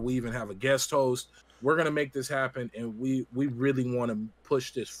Trav or we even have a guest host, we're going to make this happen, and we really want to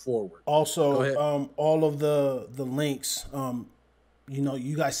push this forward. Also, all of the links, you know,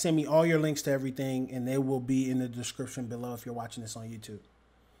 you guys send me all your links to everything, and they will be in the description below if you're watching this on YouTube.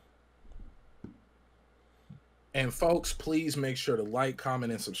 And folks, please make sure to like,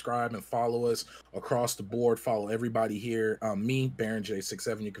 comment, and subscribe, and follow us across the board. Follow everybody here. Me,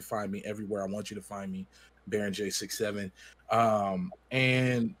 BaronJ67. You can find me everywhere. I want you to find me, BaronJ67.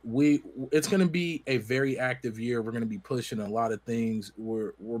 And it's going to be a very active year. We're going to be pushing a lot of things.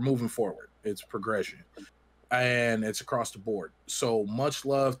 We're moving forward. It's progression, and it's across the board. So much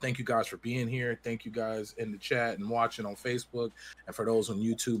love. Thank you guys for being here. Thank you guys in the chat and watching on Facebook. And for those on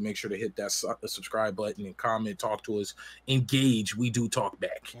YouTube, make sure to hit that subscribe button and comment, talk to us, engage. We do talk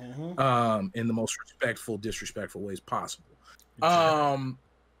back in the most respectful, disrespectful ways possible.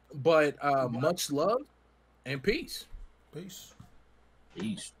 But much love and peace. Peace.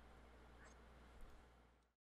 Peace.